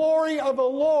the glory of the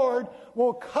Lord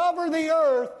will cover the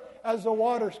earth as the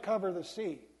waters cover the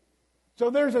sea. So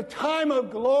there's a time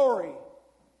of glory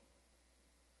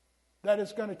that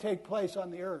is going to take place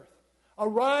on the earth.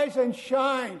 Arise and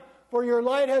shine, for your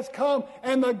light has come,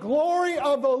 and the glory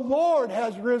of the Lord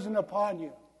has risen upon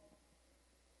you.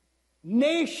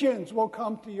 Nations will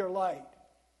come to your light,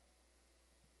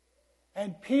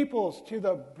 and peoples to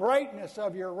the brightness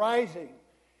of your rising.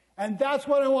 And that's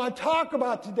what I want to talk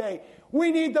about today.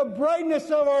 We need the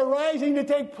brightness of our rising to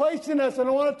take place in us, and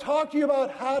I want to talk to you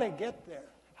about how to get there.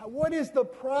 What is the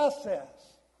process?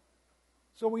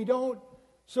 So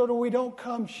that we don't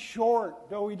come short,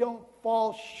 though we don't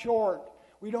fall short.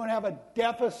 We don't have a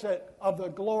deficit of the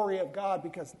glory of God,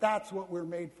 because that's what we're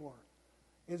made for,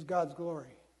 is God's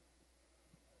glory.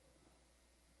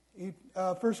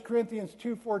 1 Corinthians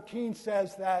 2:14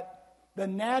 says that the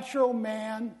natural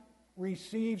man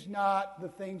receives not the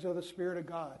things of the Spirit of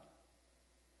God,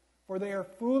 for they are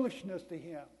foolishness to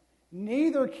him.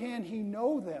 Neither can he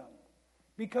know them,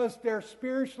 because they're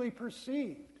spiritually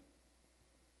perceived.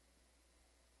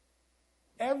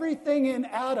 Everything in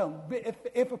Adam,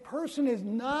 if a person is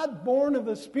not born of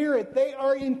the Spirit, they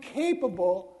are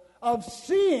incapable of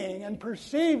seeing and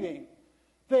perceiving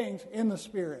things in the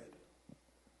Spirit.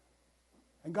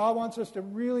 And God wants us to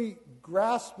really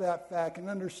grasp that fact and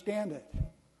understand it.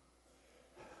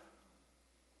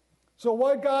 So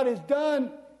what God has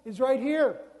done is right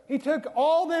here. He took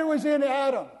all that was in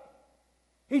Adam.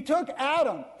 He took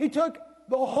Adam. He took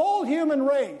the whole human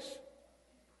race.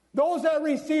 Those that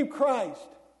received Christ.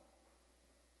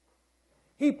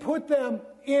 He put them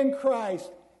in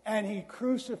Christ, and he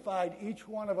crucified each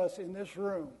one of us in this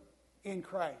room in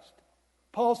Christ.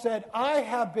 Paul said, I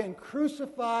have been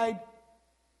crucified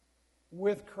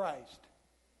with Christ.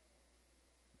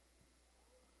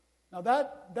 Now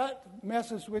that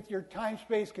messes with your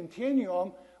time-space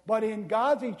continuum, but in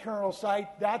God's eternal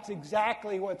sight, that's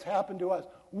exactly what's happened to us.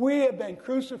 We have been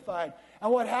crucified.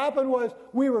 And what happened was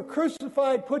we were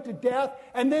crucified, put to death,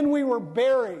 and then we were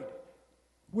buried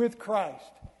with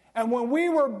Christ. And when we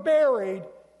were buried,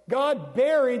 God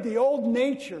buried the old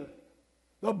nature,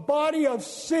 the body of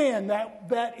sin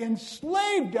that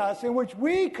enslaved us, in which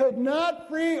we could not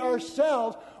free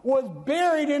ourselves, was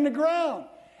buried in the ground.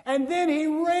 And then he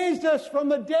raised us from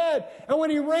the dead. And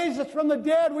when he raised us from the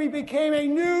dead, we became a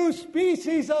new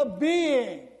species of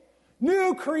being.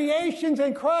 New creations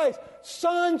in Christ.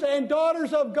 Sons and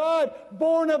daughters of God,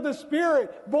 born of the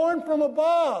Spirit, born from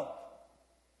above.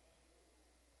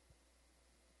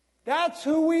 That's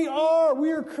who we are.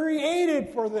 We are created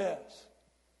for this.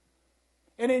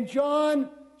 And in John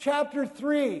chapter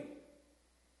 3,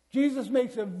 Jesus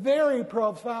makes a very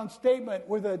profound statement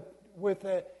with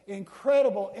an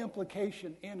incredible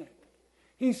implication in it.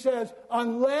 He says,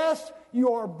 unless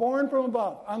you are born from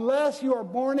above, unless you are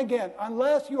born again,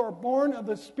 unless you are born of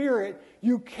the Spirit,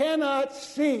 you cannot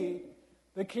see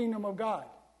the kingdom of God.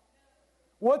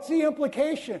 What's the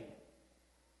implication?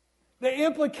 The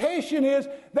implication is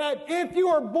that if you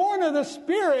are born of the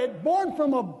Spirit, born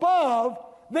from above,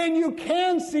 then you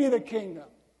can see the kingdom.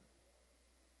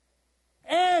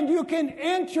 And you can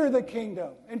enter the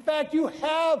kingdom. In fact, you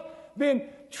have been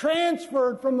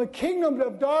transferred from the kingdom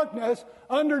of darkness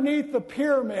underneath the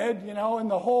pyramid, in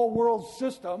the whole world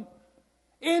system,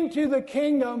 into the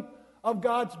kingdom of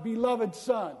God's beloved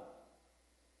Son.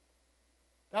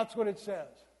 That's what it says.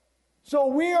 So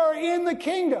we are in the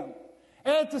kingdom.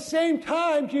 And at the same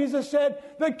time, Jesus said,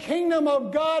 the kingdom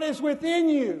of God is within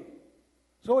you.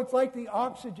 So it's like the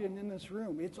oxygen in this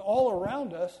room. It's all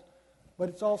around us, but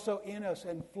it's also in us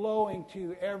and flowing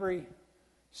to every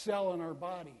cell in our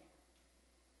body.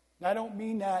 And I don't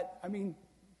mean that, I mean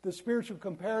the spiritual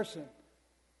comparison,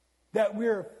 that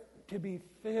we're to be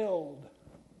filled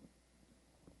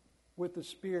with the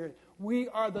Spirit. We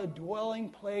are the dwelling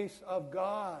place of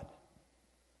God.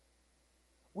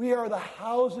 We are the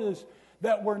houses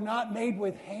that were not made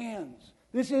with hands.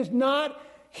 This is not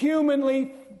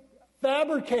humanly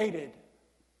fabricated.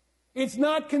 It's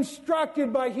not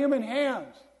constructed by human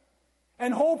hands.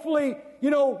 And hopefully,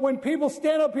 when people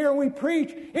stand up here and we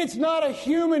preach, it's not a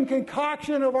human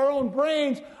concoction of our own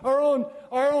brains, our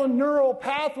own neural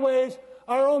pathways,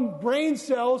 our own brain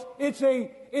cells. It's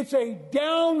a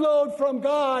download from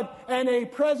God and a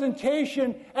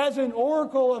presentation as an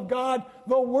oracle of God,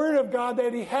 the Word of God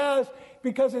that He has,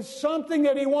 because it's something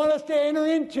that He wants us to enter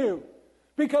into.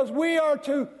 Because we are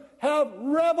to have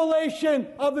revelation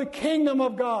of the kingdom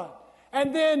of God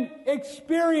and then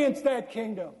experience that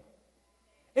kingdom.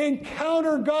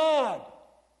 Encounter God,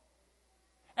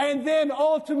 and then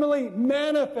ultimately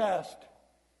manifest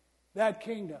that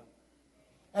kingdom.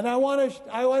 And I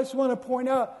just want to point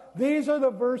out, these are the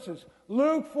verses: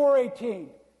 Luke 4:18,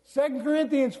 2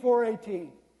 Corinthians 4:18,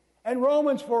 and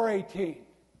Romans 4:18.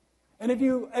 And if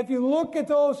you look at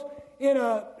those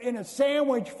in a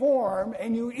sandwich form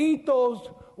and you eat those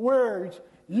words,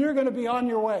 you're going to be on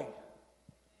your way.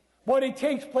 But it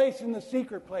takes place in the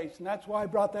secret place, and that's why I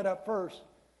brought that up first.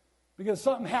 Because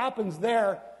something happens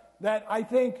there that I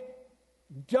think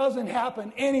doesn't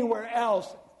happen anywhere else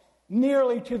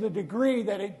nearly to the degree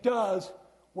that it does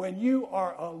when you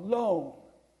are alone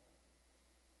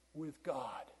with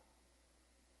God.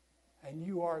 And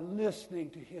you are listening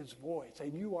to His voice,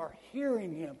 and you are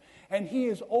hearing Him, and He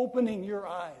is opening your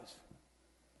eyes.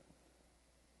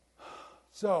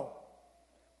 So,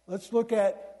 let's look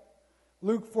at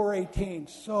Luke 4:18.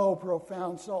 So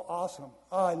profound, so awesome.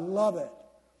 I love it.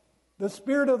 The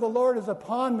Spirit of the Lord is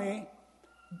upon me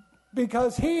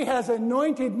because He has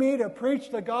anointed me to preach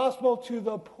the gospel to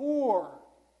the poor.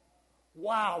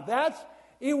 Wow,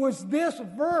 it was this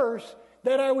verse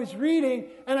that I was reading,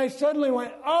 and I suddenly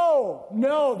went, oh,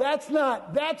 no, that's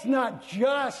not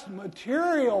just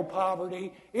material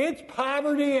poverty. It's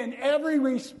poverty in every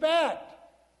respect.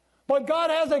 But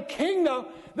God has a kingdom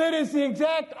that is the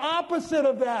exact opposite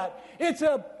of that. It's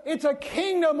a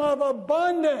kingdom of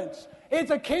abundance. It's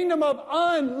a kingdom of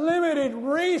unlimited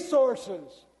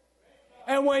resources.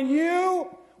 And when you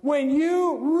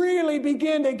really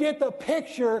begin to get the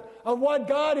picture of what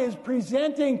God is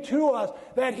presenting to us,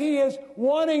 that He is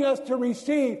wanting us to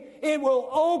receive, it will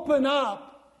open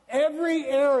up every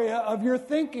area of your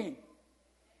thinking.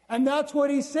 And that's what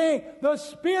He's saying. The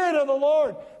Spirit of the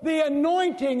Lord, the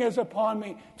anointing is upon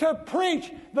me to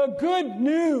preach the good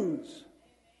news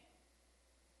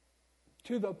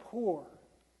to the poor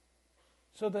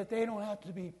so that they don't have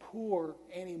to be poor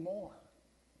anymore.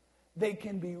 They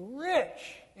can be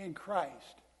rich in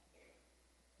Christ.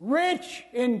 Rich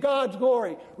in God's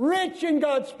glory. Rich in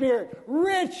God's Spirit.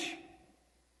 Rich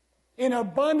in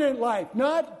abundant life.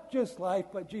 Not just life,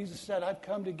 but Jesus said, I've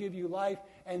come to give you life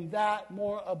and that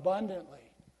more abundantly.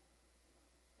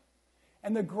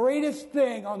 And the greatest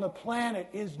thing on the planet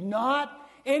is not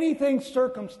anything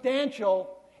circumstantial.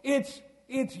 It's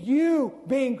you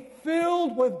being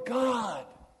filled with God.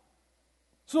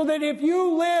 So that if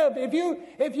you live,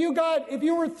 if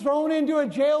you were thrown into a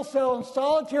jail cell in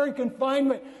solitary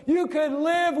confinement, you could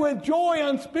live with joy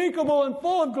unspeakable and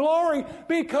full of glory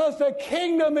because the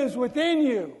kingdom is within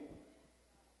you.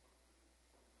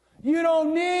 You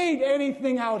don't need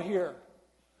anything out here.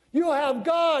 You have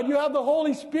God, you have the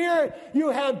Holy Spirit,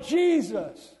 you have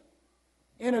Jesus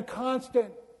in a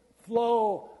constant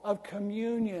flow of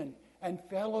communion and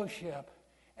fellowship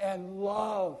and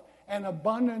love and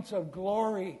abundance of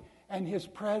glory and His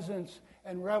presence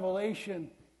and revelation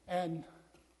and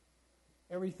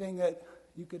everything that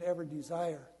you could ever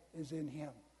desire is in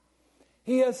Him.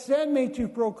 He has sent me to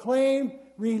proclaim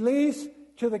release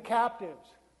to the captives.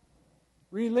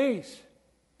 Release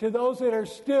to those that are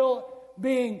still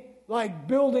being like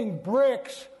building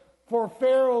bricks for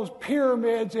Pharaoh's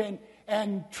pyramids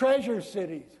and treasure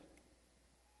cities.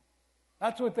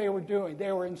 That's what they were doing.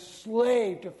 They were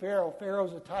enslaved to Pharaoh.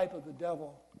 Pharaoh's a type of the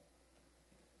devil.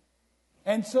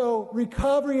 And so,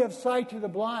 recovery of sight to the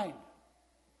blind.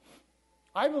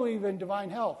 I believe in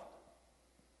divine health.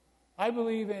 I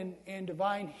believe in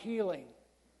divine healing.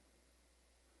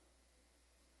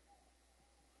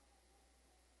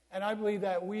 And I believe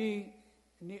that we,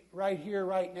 right here,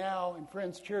 right now, in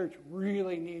Friends Church,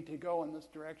 really need to go in this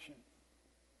direction.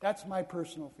 That's my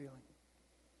personal feeling.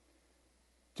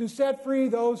 To set free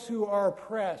those who are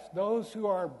oppressed, those who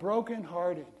are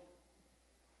brokenhearted.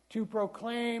 To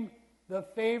proclaim the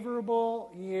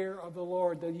favorable year of the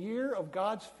Lord, the year of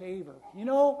God's favor. You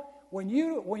know, when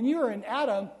you're in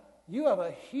Adam, you have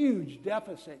a huge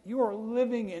deficit. You are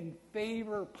living in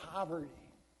favor poverty.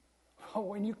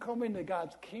 When you come into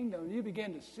God's kingdom, you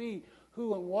begin to see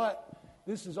who and what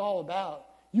this is all about.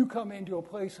 You come into a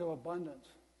place of abundance.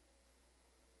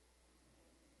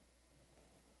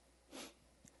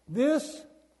 These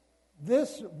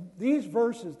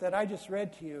verses that I just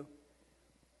read to you,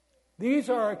 these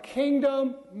are a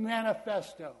kingdom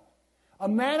manifesto. A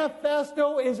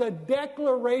manifesto is a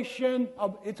declaration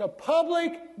it's a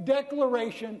public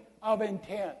declaration of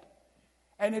intent.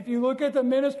 And if you look at the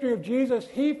ministry of Jesus,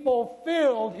 He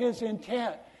fulfilled His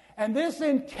intent. And this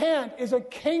intent is a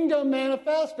kingdom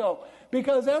manifesto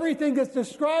because everything that's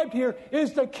described here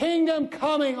is the kingdom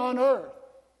coming on earth.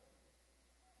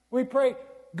 We pray,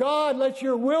 God, let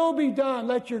your will be done.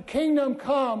 Let your kingdom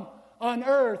come on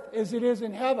earth as it is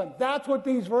in heaven. That's what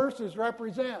these verses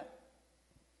represent.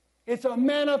 It's a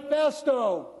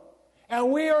manifesto.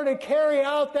 And we are to carry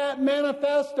out that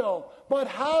manifesto. But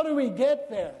how do we get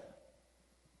there?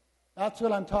 That's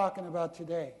what I'm talking about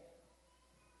today.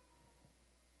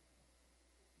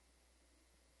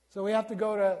 So we have to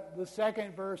go to the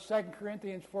second verse, 2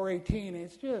 Corinthians 4:18.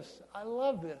 It's just, I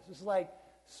love this. It's like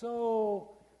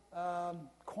so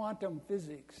quantum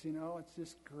physics, It's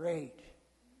just great.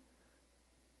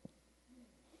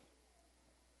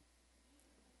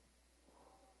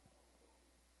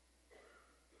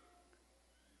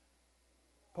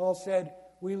 Paul said,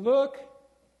 we look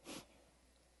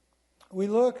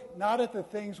not at the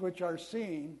things which are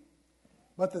seen,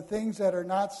 but the things that are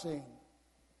not seen.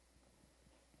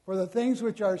 For the things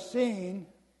which are seen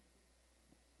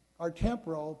are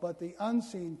temporal, but the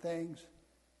unseen things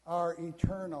are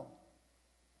eternal.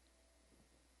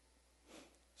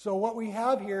 So what we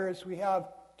have here is we have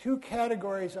two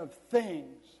categories of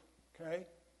things, okay?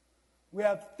 We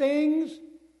have things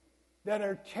that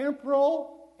are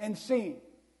temporal and seen.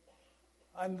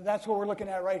 And that's what we're looking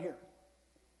at right here.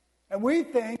 And we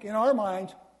think in our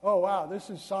minds, oh, wow, this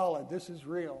is solid, this is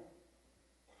real.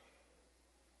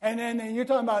 And then you're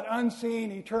talking about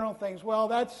unseen, eternal things. Well,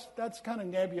 that's kind of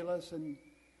nebulous, and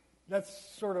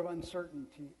that's sort of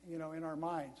uncertainty, in our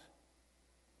minds.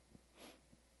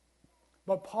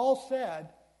 But Paul said,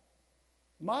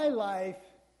 my life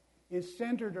is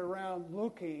centered around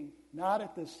looking not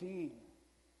at the seen,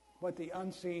 but the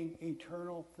unseen,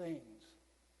 eternal things.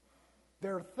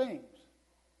 They're things.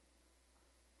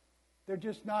 They're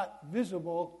just not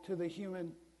visible to the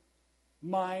human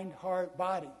mind, heart,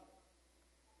 body.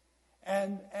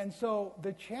 And so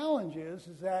the challenge is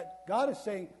that God is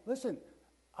saying, listen,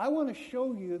 I want to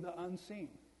show you the unseen.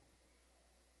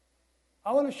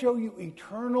 I want to show you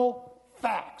eternal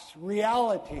facts,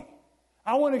 reality.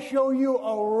 I want to show you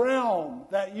a realm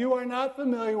that you are not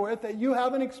familiar with, that you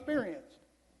haven't experienced.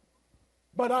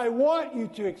 But I want you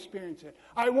to experience it.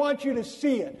 I want you to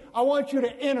see it. I want you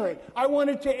to enter it. I want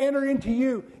it to enter into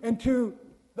you into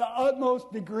the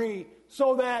utmost degree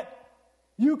so that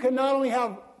you can not only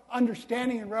have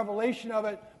understanding and revelation of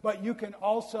it, but you can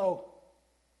also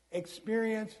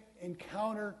experience,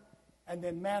 encounter, and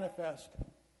then manifest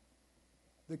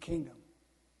the kingdom.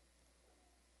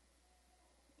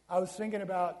 I was thinking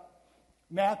about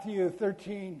Matthew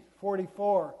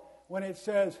 13:44 when it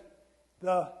says,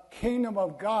 the kingdom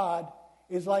of God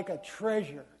is like a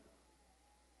treasure.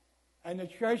 And the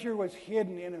treasure was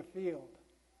hidden in a field.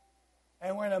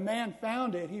 And when a man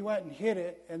found it, he went and hid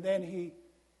it, and then he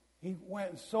went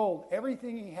and sold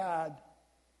everything he had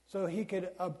so he could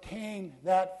obtain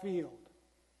that field.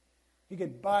 He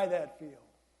could buy that field.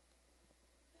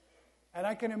 And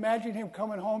I can imagine him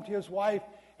coming home to his wife,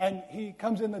 and he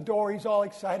comes in the door, he's all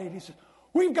excited. He says,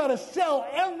 we've got to sell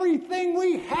everything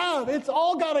we have. It's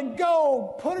all got to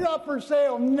go. Put it up for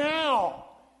sale now.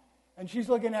 And she's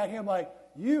looking at him like,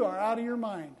 you are out of your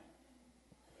mind.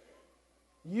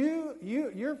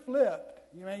 You're flipped.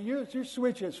 Your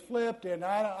switch is flipped, and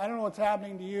I don't know what's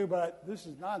happening to you, but this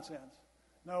is nonsense.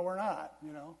 No, we're not,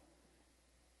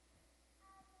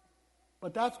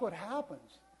 But that's what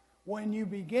happens when you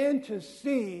begin to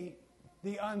see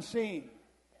the unseen.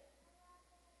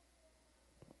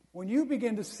 When you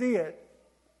begin to see it,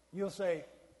 you'll say,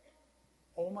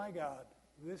 oh my God,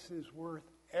 this is worth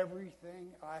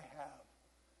everything I have.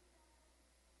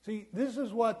 See, this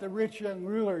is what the rich young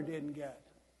ruler didn't get.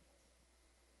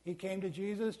 He came to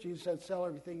Jesus. Jesus said, sell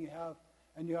everything you have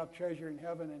and you have treasure in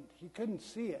heaven. And he couldn't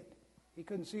see it. He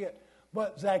couldn't see it.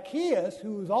 But Zacchaeus,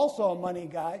 who was also a money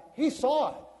guy, he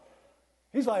saw it.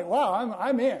 He's like, wow,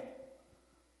 I'm in.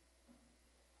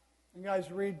 You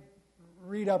guys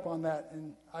read up on that,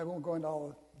 and I won't go into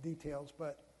all the details,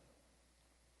 but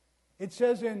it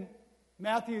says in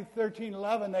Matthew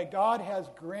 13:11 that God has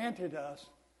granted us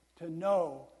to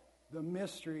know the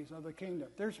mysteries of the kingdom.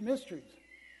 There's mysteries.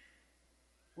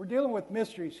 We're dealing with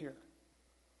mysteries here.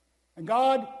 And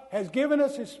God has given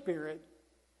us His Spirit.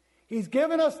 He's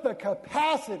given us the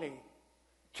capacity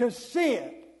to see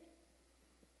it.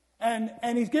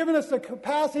 And He's given us the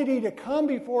capacity to come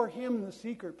before Him in the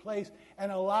secret place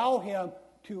and allow Him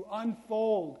to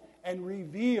unfold and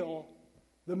reveal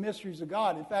the mysteries of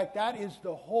God. In fact, that is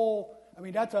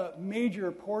that's a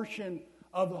major portion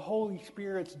of the Holy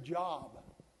Spirit's job.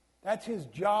 That's His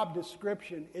job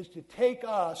description, is to take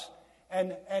us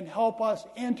and help us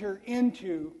enter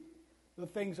into the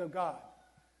things of God,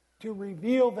 to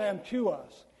reveal them to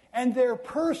us. And they're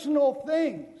personal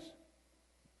things.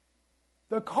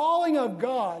 The calling of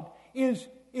God is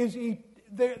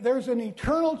there's an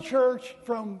eternal church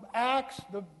from Acts,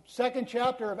 the second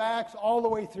chapter of Acts, all the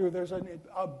way through. There's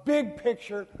a big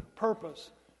picture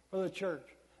purpose for the church.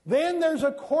 Then there's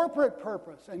a corporate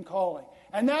purpose and calling.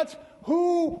 And that's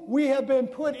who we have been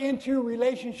put into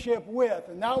relationship with.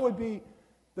 And that would be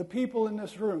the people in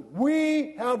this room.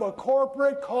 We have a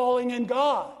corporate calling in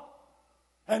God.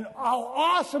 And how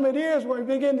awesome it is when we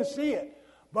begin to see it.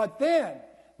 But then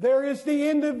there is the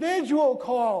individual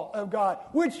call of God,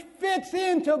 which fits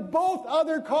into both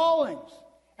other callings.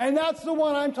 And that's the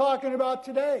one I'm talking about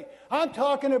today. I'm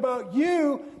talking about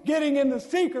you getting in the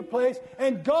secret place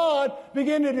and God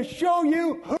beginning to show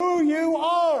you who you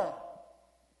are.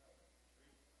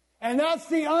 And that's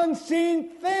the unseen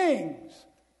things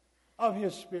of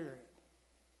His Spirit.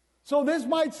 So this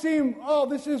might seem, oh,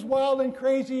 this is wild and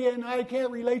crazy and I can't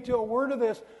relate to a word of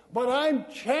this. But I'm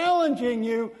challenging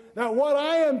you that what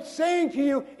I am saying to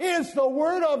you is the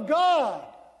Word of God.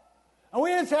 And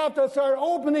we just have to start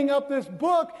opening up this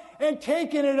book and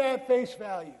taking it at face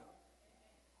value.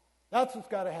 That's what's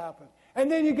got to happen.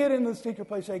 And then you get into the secret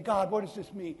place and say, God, what does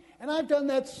this mean? And I've done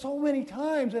that so many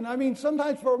times. And I mean,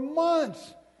 sometimes for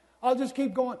months, I'll just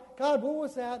keep going, God, what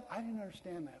was that? I didn't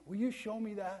understand that. Will you show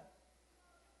me that?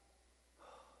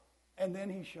 And then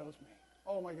He shows me.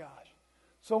 Oh my gosh.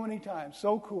 So many times.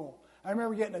 So cool. I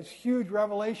remember getting this huge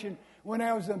revelation when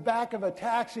I was in the back of a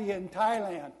taxi in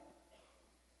Thailand.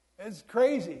 It's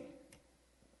crazy.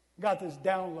 Got this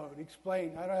download.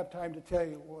 Explain. I don't have time to tell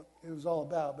you what it was all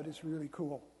about, but it's really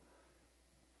cool.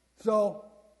 So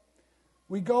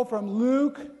we go from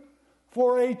Luke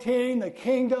 4:18, the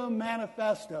Kingdom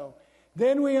Manifesto.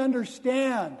 Then we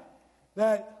understand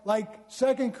that, like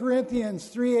 2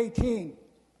 Corinthians 3:18,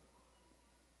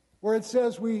 where it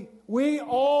says we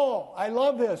all, I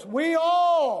love this, we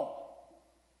all,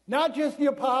 not just the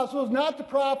apostles, not the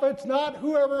prophets, not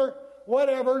whoever,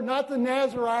 whatever, not the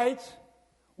Nazarites,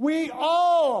 we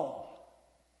all,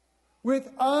 with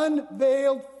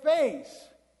unveiled face.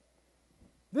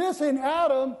 This in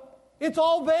Adam, it's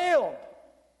all veiled.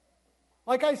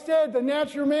 Like I said, the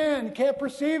natural man can't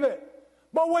perceive it.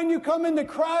 But when you come into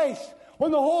Christ,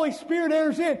 when the Holy Spirit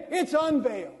enters in, it's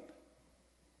unveiled.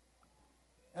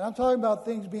 And I'm talking about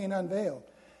things being unveiled.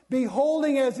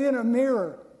 Beholding as in a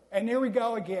mirror. And here we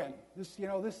go again. This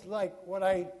is like what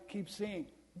I keep seeing.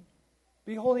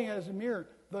 Beholding as a mirror,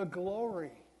 the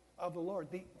glory of the Lord,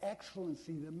 the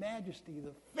excellency, the majesty,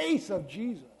 the face of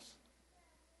Jesus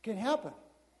can happen.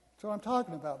 That's what I'm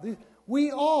talking about.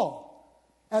 We all,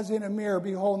 as in a mirror,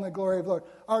 beholding the glory of the Lord,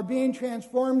 are being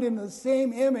transformed into the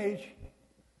same image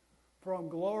from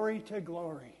glory to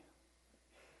glory.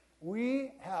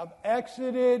 We have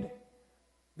exited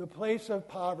the place of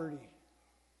poverty.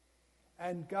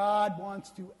 And God wants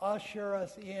to usher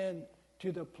us in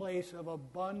to the place of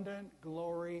abundant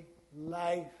glory,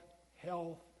 life,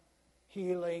 health,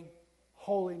 healing,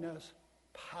 holiness,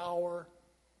 power.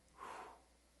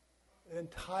 The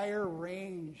entire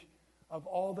range of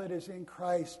all that is in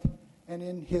Christ and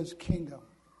in His kingdom.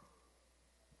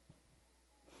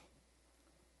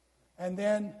 And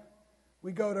then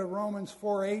we go to Romans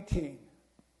 4:18.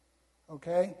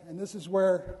 Okay? And this is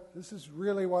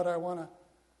really what I want to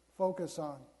focus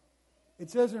on. It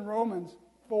says in Romans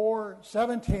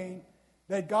 4:17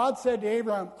 that God said to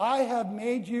Abraham, I have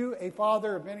made you a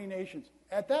father of many nations.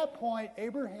 At that point,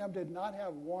 Abraham did not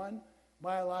have one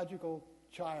biological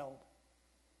child.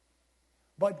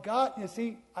 But God, you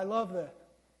see, I love the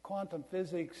quantum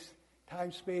physics,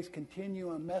 time-space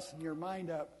continuum, messing your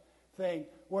mind up thing,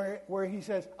 where He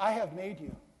says, I have made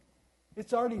you.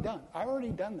 It's already done. I've already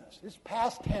done this. It's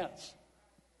past tense.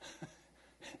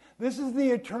 This is the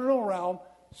eternal realm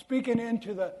speaking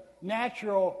into the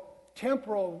natural,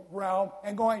 temporal realm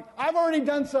and going, I've already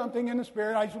done something in the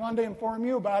Spirit. I just wanted to inform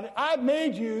you about it. I've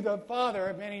made you the father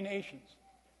of many nations.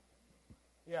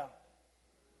 Yeah.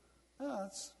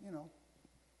 That's,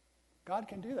 God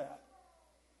can do that.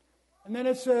 And then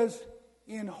it says,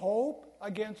 in hope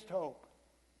against hope.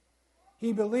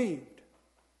 He believed.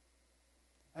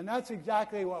 And that's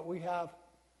exactly what we have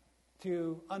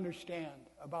to understand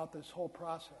about this whole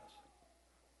process.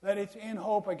 That it's in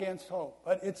hope against hope.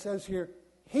 But it says here,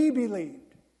 he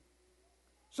believed.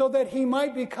 So that he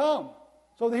might become.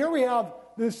 So here we have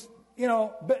this,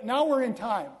 but now we're in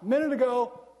time. A minute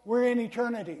ago, we're in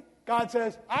eternity. God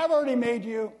says, I've already made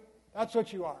you. That's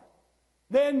what you are.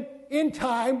 Then in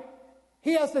time,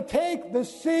 He has to take the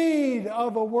seed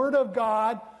of the Word of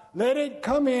God, let it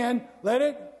come in, let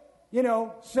it,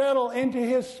 settle into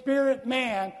His spirit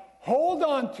man, hold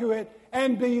on to it,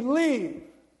 and believe.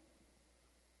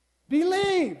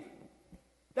 Believe.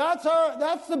 That's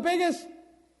the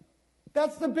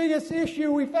biggest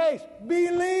issue we face.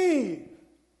 Believe.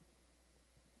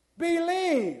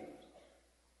 Believe.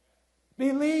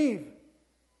 Believe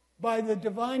by the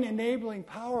divine enabling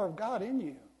power of God in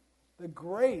you. The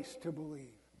grace to believe.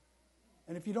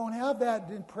 And if you don't have that,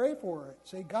 then pray for it.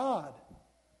 Say, God,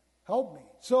 help me.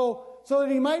 So that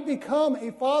he might become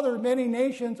a father of many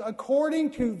nations,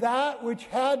 according to that which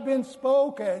had been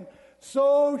spoken,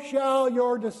 so shall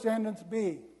your descendants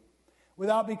be.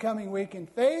 Without becoming weak in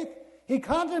faith, he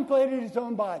contemplated his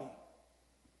own body.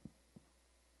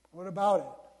 What about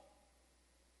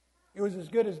it? It was as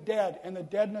good as dead, and the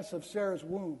deadness of Sarah's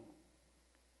womb,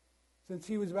 since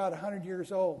he was about 100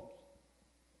 years old.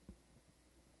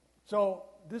 So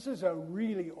this is a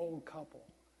really old couple,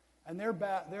 and they're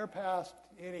past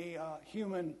any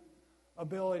human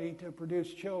ability to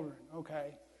produce children,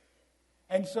 okay?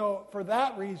 And so for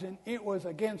that reason, it was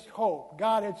against hope.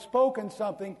 God had spoken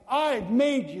something, I've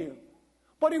made you.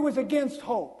 But it was against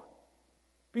hope.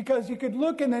 Because you could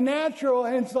look in the natural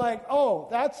and it's like, oh,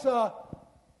 that's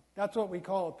what we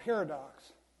call a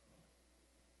paradox.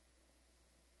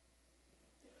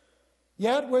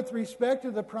 Yet with respect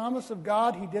to the promise of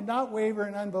God, he did not waver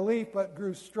in unbelief, but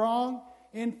grew strong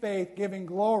in faith, giving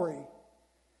glory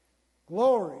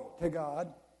to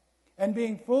God, and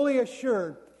being fully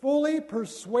assured, fully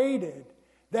persuaded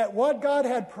that what God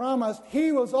had promised,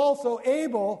 he was also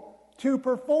able to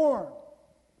perform.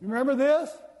 You remember this?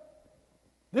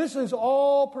 This is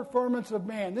all performance of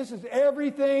man. This is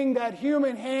everything that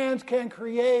human hands can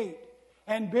create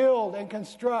and build and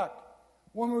construct.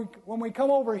 When we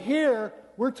come over here,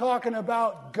 we're talking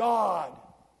about God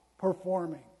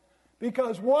performing.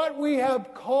 Because what we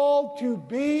have called to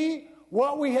be,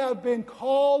 what we have been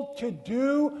called to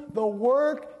do, the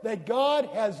work that God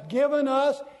has given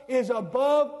us is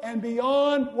above and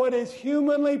beyond what is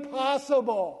humanly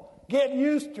possible. Get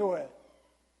used to it.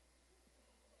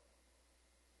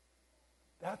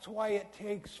 That's why it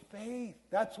takes faith.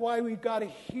 That's why we've got to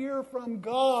hear from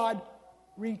God,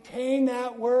 retain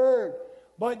that word.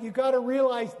 But you've got to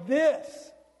realize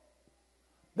this,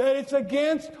 that it's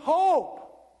against hope.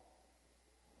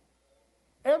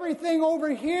 Everything over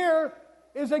here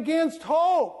is against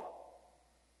hope.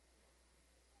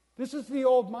 This is the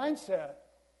old mindset.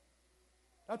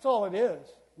 That's all it is.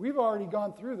 We've already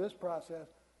gone through this process.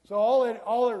 So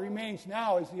all it remains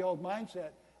now is the old mindset.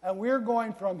 And we're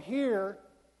going from here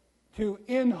to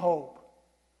in hope,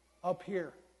 up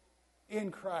here, in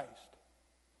Christ.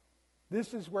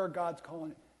 This is where God's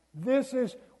calling it. This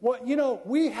is what,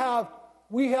 we have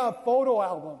photo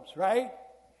albums, right?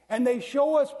 And they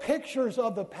show us pictures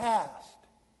of the past,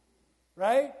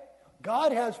 right?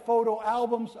 God has photo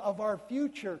albums of our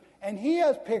future. And he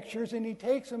has pictures and he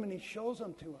takes them and he shows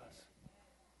them to us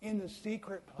in the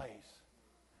secret place.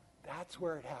 That's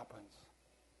where it happens.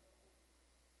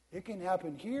 It can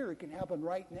happen here. It can happen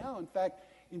right now. In fact,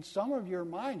 in some of your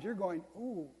minds, you're going,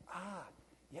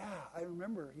 yeah, I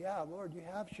remember. Yeah, Lord, you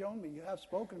have shown me. You have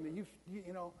spoken to me.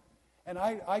 And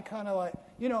I kind of like,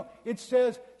 it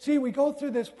says, see, we go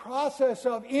through this process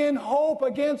of in hope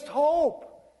against hope.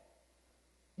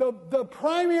 The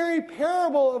primary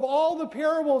parable of all the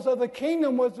parables of the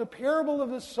kingdom was the parable of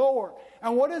the sower.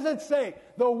 And what does it say?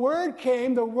 The word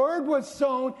came, the word was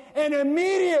sown, and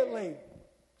immediately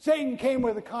Satan came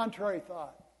with a contrary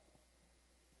thought.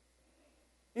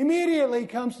 Immediately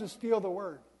comes to steal the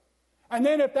word. And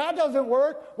then if that doesn't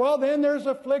work, well, then there's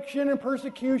affliction and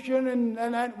persecution,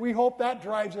 and that, we hope that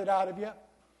drives it out of you.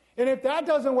 And if that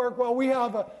doesn't work, well, we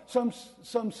have some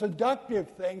seductive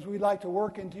things we'd like to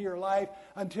work into your life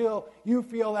until you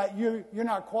feel that you're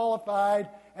not qualified,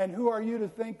 and who are you to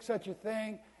think such a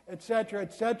thing, etc.,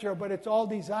 etc. But it's all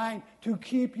designed to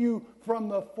keep you from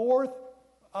the fourth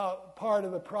part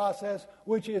of the process,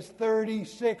 which is 30,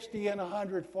 60, and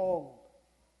 100-fold.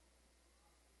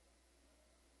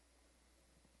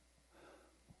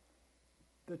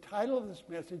 The title of this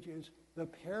message is The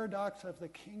Paradox of the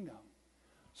Kingdom.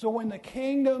 So when the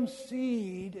kingdom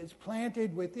seed is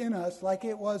planted within us, like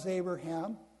it was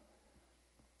Abraham,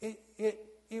 it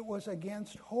was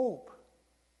against hope.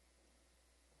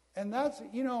 And that's,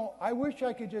 I wish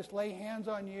I could just lay hands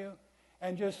on you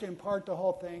and just impart the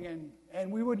whole thing,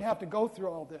 and we wouldn't have to go through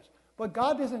all this. But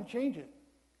God doesn't change it.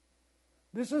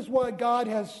 This is what God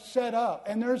has set up.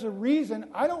 And there's a reason.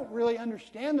 I don't really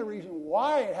understand the reason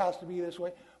why it has to be this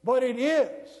way, but it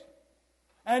is.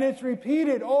 And it's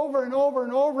repeated over and over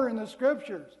and over in the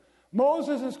scriptures.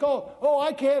 Moses is called,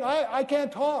 I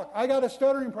can't talk. I got a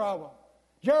stuttering problem.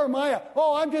 Jeremiah,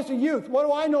 I'm just a youth. What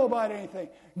do I know about anything?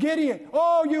 Gideon,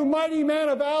 you mighty man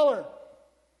of valor.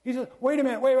 He says, wait a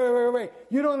minute, wait.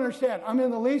 You don't understand. I'm in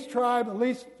the least tribe,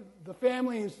 the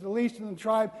family is the least in the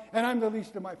tribe, and I'm the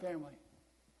least of my family.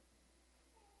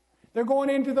 They're going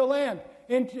into the land.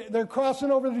 They're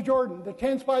crossing over the Jordan. The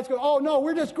 10 spies go, no,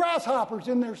 we're just grasshoppers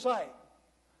in their sight.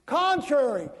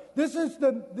 Contrary. This is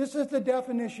the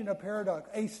definition of paradox.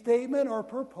 A statement or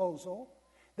proposal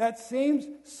that seems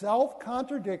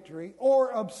self-contradictory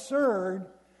or absurd,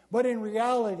 but in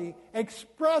reality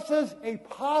expresses a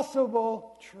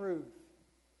possible truth.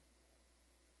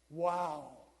 Wow.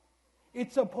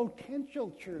 It's a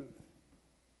potential truth.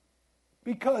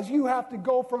 Because you have to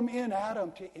go from in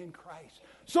Adam to in Christ.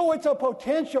 So it's a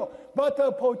potential, but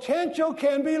the potential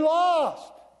can be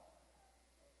lost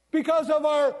because of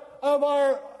our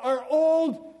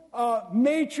old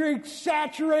matrix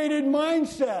saturated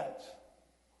mindsets,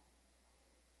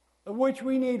 of which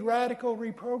we need radical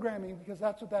reprogramming, because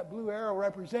that's what that blue arrow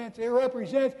represents. It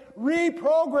represents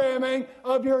reprogramming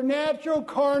of your natural,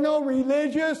 carnal,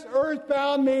 religious,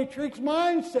 earthbound matrix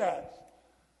mindsets.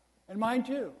 And mine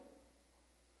too.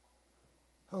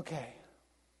 Okay.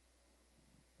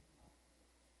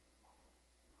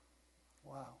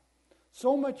 Wow.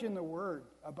 So much in the Word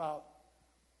about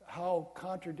how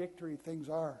contradictory things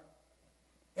are.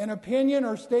 An opinion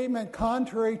or statement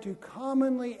contrary to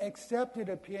commonly accepted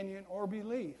opinion or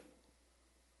belief.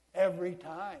 Every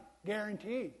time.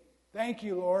 Guaranteed. Thank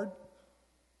you, Lord.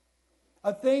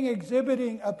 A thing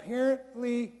exhibiting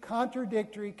apparently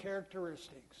contradictory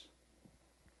characteristics.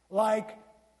 Like,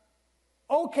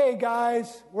 okay,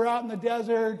 guys, we're out in the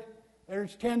desert.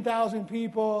 There's 10,000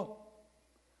 people.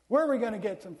 Where are we going to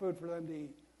get some food for them to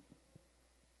eat?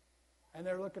 And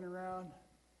they're looking around.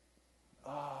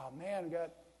 Oh, man, we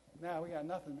got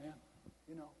nothing, man.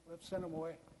 Let's send them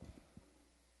away.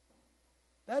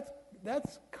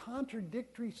 That's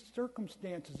contradictory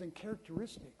circumstances and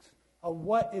characteristics of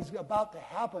what is about to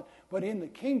happen. But in the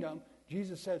kingdom,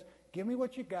 Jesus says, give me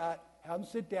what you got, have them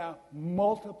sit down,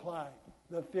 multiply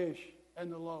the fish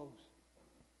and the loaves.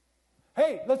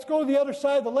 Hey, let's go to the other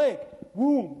side of the lake.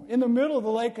 Boom, in the middle of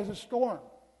the lake is a storm.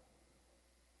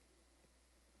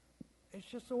 It's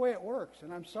just the way it works.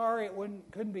 And I'm sorry it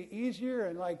couldn't be easier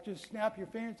and just snap your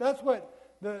fingers. That's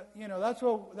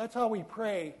how we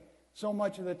pray so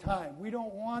much of the time. We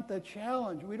don't want the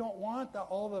challenge. We don't want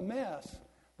all the mess.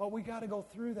 But we got to go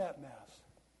through that mess.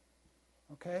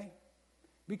 Okay?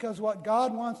 Because what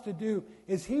God wants to do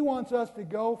is He wants us to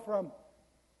go from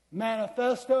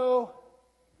manifesto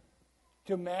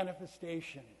to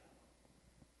manifestation.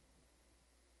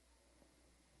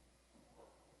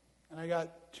 And I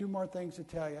got 2 more things to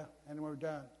tell you, and we're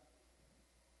done.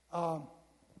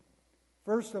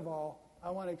 First of all, I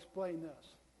want to explain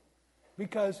this.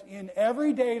 Because in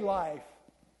everyday life,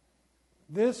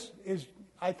 this is,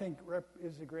 I think,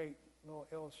 is a great little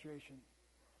illustration.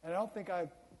 And I don't think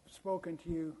I've spoken to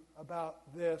you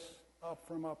about this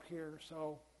from up here,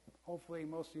 so hopefully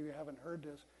most of you haven't heard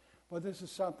this. But this is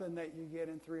something that you get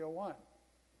in 301.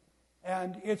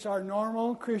 And it's our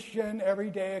normal Christian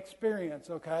everyday experience,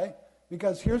 okay?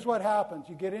 Because here's what happens.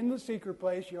 You get in the secret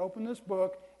place, you open this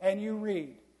book, and you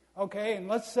read. Okay, and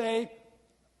let's say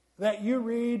that you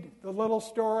read the little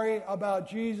story about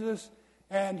Jesus,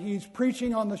 and he's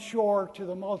preaching on the shore to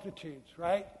the multitudes,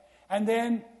 right? And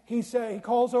then he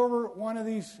calls over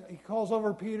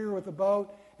Peter with the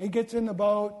boat. He gets in the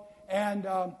boat, and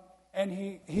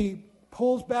he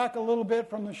pulls back a little bit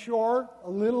from the shore, a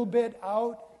little bit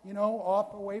out,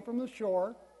 off away from the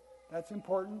shore. That's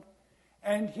important.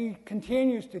 And he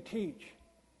continues to teach.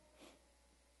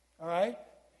 All right?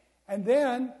 And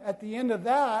then, at the end of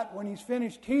that, when he's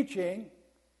finished teaching,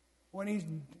 when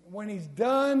he's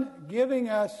done giving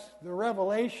us the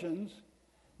revelations,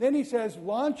 then he says,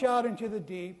 launch out into the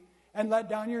deep and let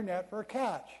down your net for a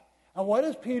catch. And what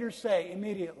does Peter say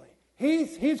immediately?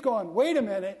 He's going, wait a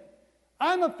minute,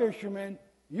 I'm a fisherman,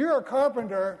 you're a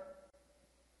carpenter,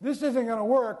 this isn't going to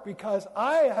work because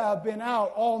I have been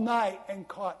out all night and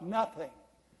caught nothing.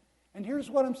 And here's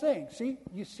what I'm saying.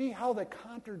 You see how the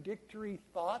contradictory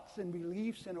thoughts and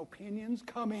beliefs and opinions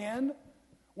come in?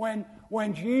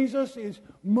 When Jesus is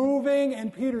moving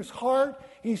in Peter's heart,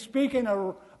 he's speaking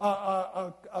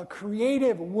a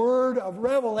creative word of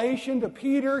revelation to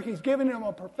Peter. He's giving him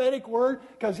a prophetic word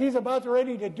because he's about to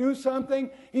ready to do something.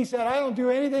 He said, I don't do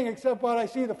anything except what I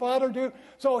see the Father do.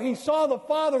 So he saw the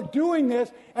Father doing this,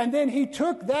 and then he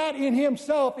took that in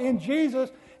himself, in Jesus.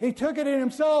 He took it in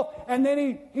himself, and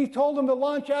then he told them to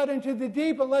launch out into the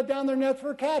deep and let down their nets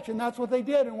for a catch. And that's what they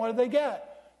did. And what did they get?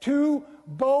 2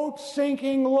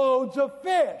 boat-sinking loads of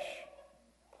fish.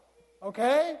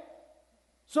 Okay?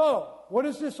 So, what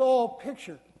does this all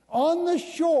picture? On the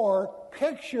shore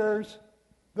pictures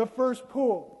the first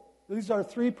pool. These are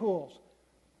 3 pools.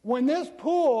 When this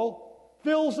pool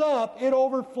fills up, it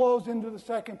overflows into the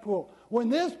second pool. When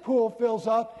this pool fills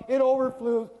up, it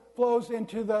overflows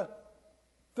into the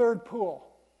third pool.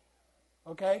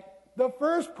 Okay? The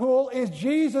first pool is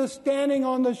Jesus standing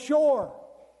on the shore,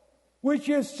 which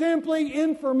is simply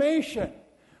information,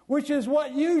 which is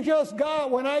what you just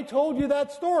got when I told you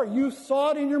that story. You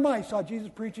saw it in your mind. You saw Jesus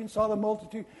preaching, saw the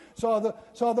multitude, saw the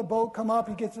boat come up.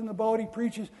 He gets in the boat, he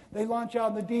preaches. They launch out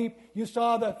in the deep. You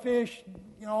saw the fish,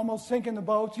 almost sinking the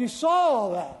boats. You saw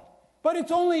all that. But it's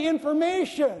only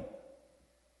information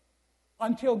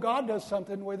until God does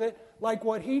something with it, like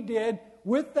what he did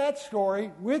with that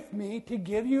story, with me, to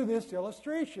give you this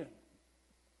illustration.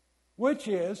 Which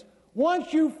is,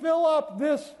 once you fill up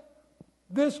this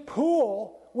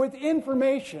pool with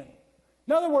information.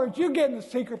 In other words, you get in the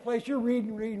secret place, you're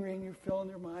reading, you're filling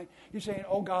your mind. You're saying,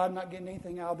 oh God, I'm not getting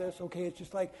anything out of this. Okay, it's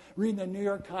just like reading the New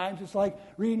York Times. It's like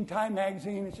reading Time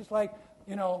Magazine. It's just like,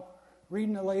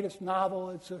 reading the latest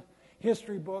novel. It's a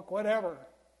history book, whatever.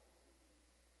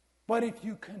 But if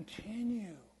you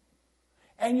continue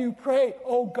and you pray,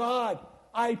 oh God,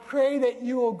 I pray that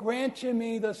you will grant to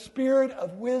me the spirit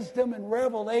of wisdom and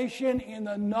revelation in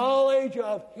the knowledge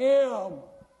of him.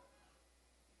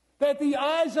 That the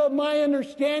eyes of my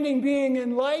understanding being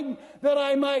enlightened, that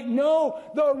I might know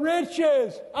the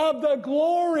riches of the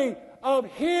glory of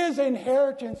his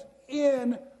inheritance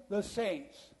in the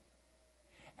saints,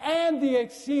 and the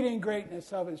exceeding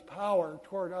greatness of his power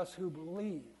toward us who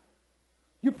believe.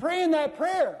 You pray in that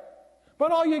prayer,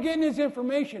 but all you're getting is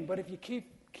information. But if you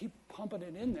keep pumping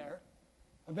it in there,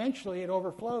 eventually it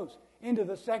overflows into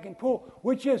the second pool,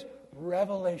 which is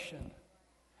revelation.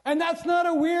 And that's not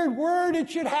a weird word. It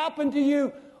should happen to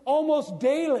you almost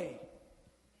daily.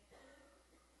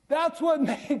 That's what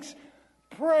makes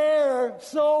prayer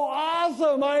so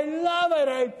awesome. I love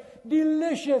it.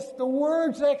 Delicious. The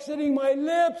words exiting my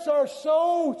lips are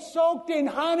so soaked in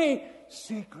honey.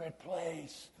 Secret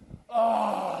place.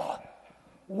 Oh,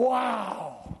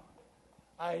 wow.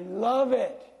 I love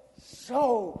it.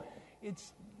 So,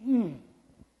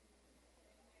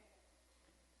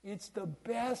 it's the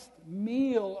best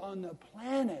meal on the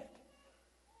planet.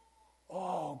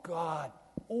 Oh, God,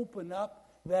 open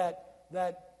up that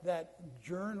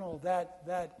journal, that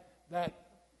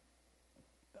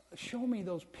show me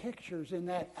those pictures in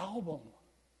that album.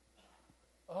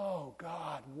 Oh,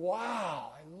 God,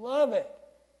 wow, I love it.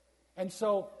 And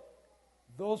so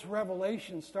those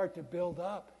revelations start to build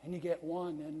up, and you get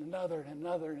one and another and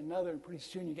another and another, and pretty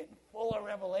soon you get full of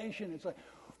revelation. It's like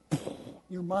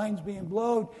your mind's being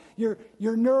blown. Your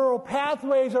neural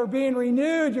pathways are being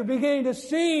renewed. You're beginning to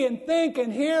see and think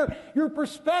and hear. Your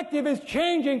perspective is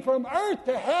changing from earth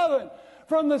to heaven,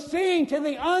 from the seen to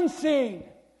the unseen.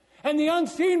 And the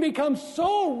unseen becomes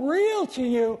so real to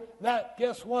you that,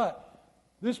 guess what?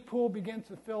 This pool begins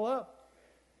to fill up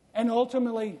and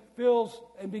ultimately fills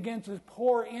and begins to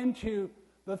pour into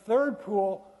the third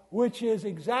pool, which is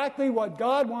exactly what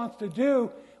God wants to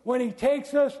do when he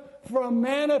takes us from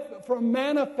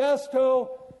manifesto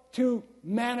to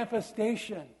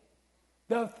manifestation.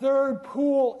 The third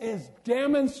pool is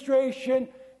demonstration,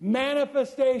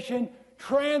 manifestation,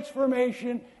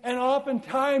 transformation, and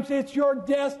oftentimes it's your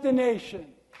destination.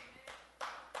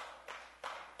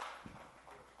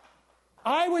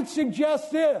 I would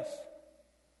suggest this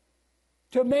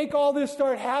to make all this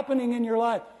start happening in your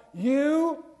life.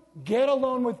 You get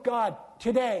alone with God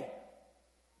today.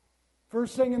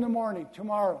 First thing in the morning,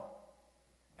 tomorrow.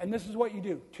 And this is what you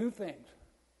do. Two things.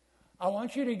 I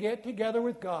want you to get together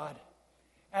with God,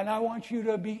 and I want you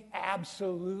to be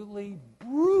absolutely,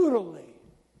 brutally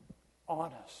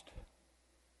honest.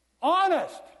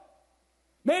 Honest.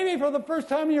 Maybe for the first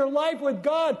time in your life with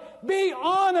God, be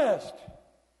honest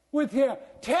with him.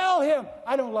 Tell him,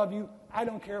 I don't love you. I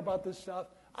don't care about this stuff.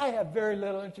 I have very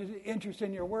little interest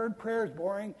in your word. Prayer is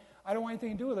boring. I don't want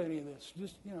anything to do with any of this.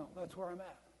 Just, that's where I'm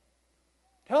at.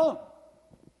 Tell him.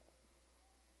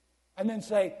 And then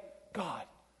say, God,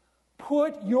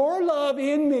 put your love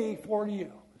in me for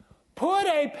you. Put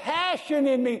a passion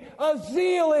in me, a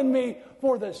zeal in me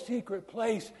for the secret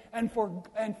place and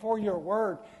for your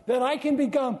word. That I can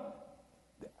become,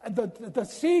 the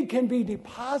seed can be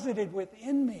deposited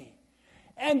within me.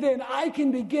 And then I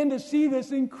can begin to see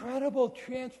this incredible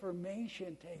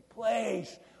transformation take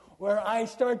place where I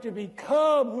start to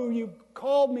become who you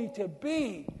called me to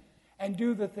be and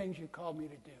do the things you called me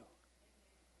to do.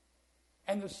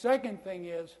 And the second thing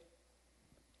is,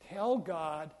 tell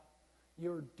God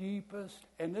your deepest,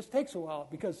 and this takes a while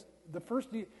because the first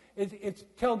it's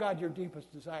tell God your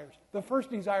deepest desires. The first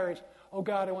desire is, oh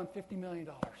God, I want $50 million.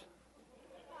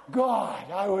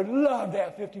 God, I would love to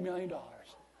have $50 million.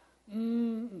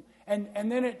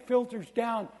 And then it filters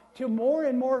down to more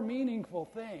and more meaningful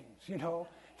things,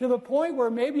 to the point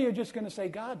where maybe you're just going to say,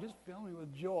 God, just fill me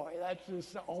with joy. That's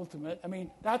just the ultimate. I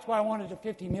mean, that's why I wanted the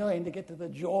 $50 million to get to the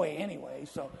joy anyway.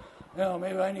 So,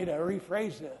 maybe I need to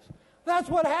rephrase this. That's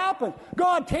what happens.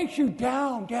 God takes you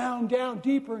down, down, down,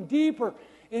 deeper and deeper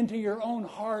into your own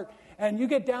heart. And you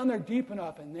get down there deep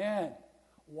enough, and then,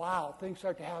 wow, things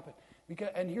start to happen.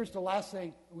 And here's the last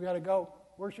thing. We got to go.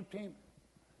 Worship team.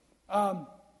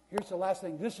 Here's the last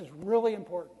thing. This is really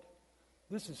important.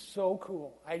 This is so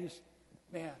cool.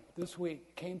 This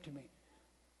week came to me.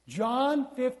 John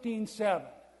 15:7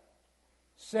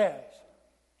 says,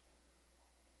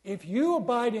 if you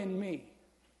abide in me,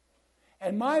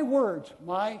 and my words,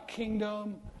 my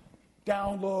kingdom,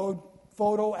 download,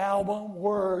 photo album,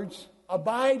 words,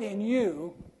 abide in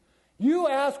you, you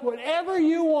ask whatever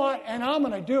you want, and I'm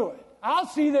going to do it. I'll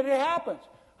see that it happens.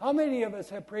 How many of us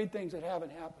have prayed things that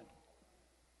haven't happened?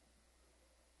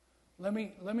 Let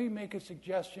me make a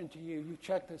suggestion to you. You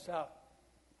check this out.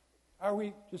 Are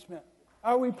we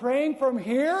praying from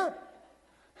here?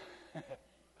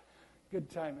 Good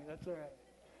timing. That's all right.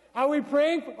 Are we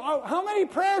praying? How many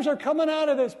prayers are coming out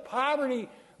of this poverty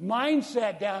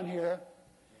mindset down here?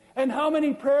 And how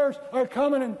many prayers are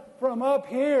coming from up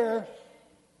here?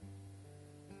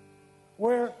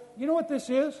 Where, you know what this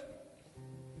is?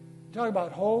 Talk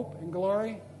about hope and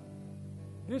glory.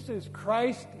 This is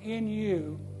Christ in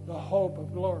you, the hope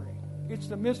of glory. It's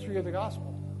the mystery of the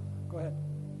gospel. Go ahead.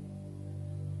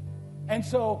 And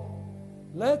so,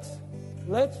 let's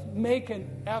make an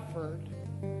effort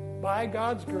by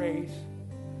God's grace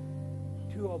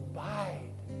to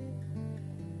abide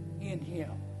in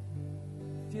Him.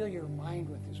 Fill your mind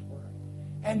with His Word.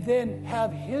 And then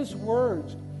have His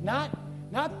words not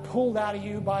pulled out of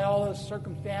you by all the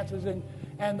circumstances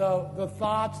and the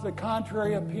thoughts, the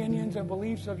contrary opinions and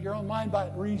beliefs of your own mind,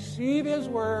 but receive His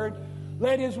Word,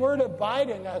 let His Word abide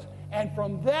in us, and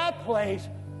from that place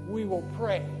we will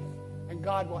pray, and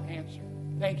God will answer.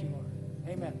 Thank you, Lord.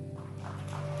 Amen.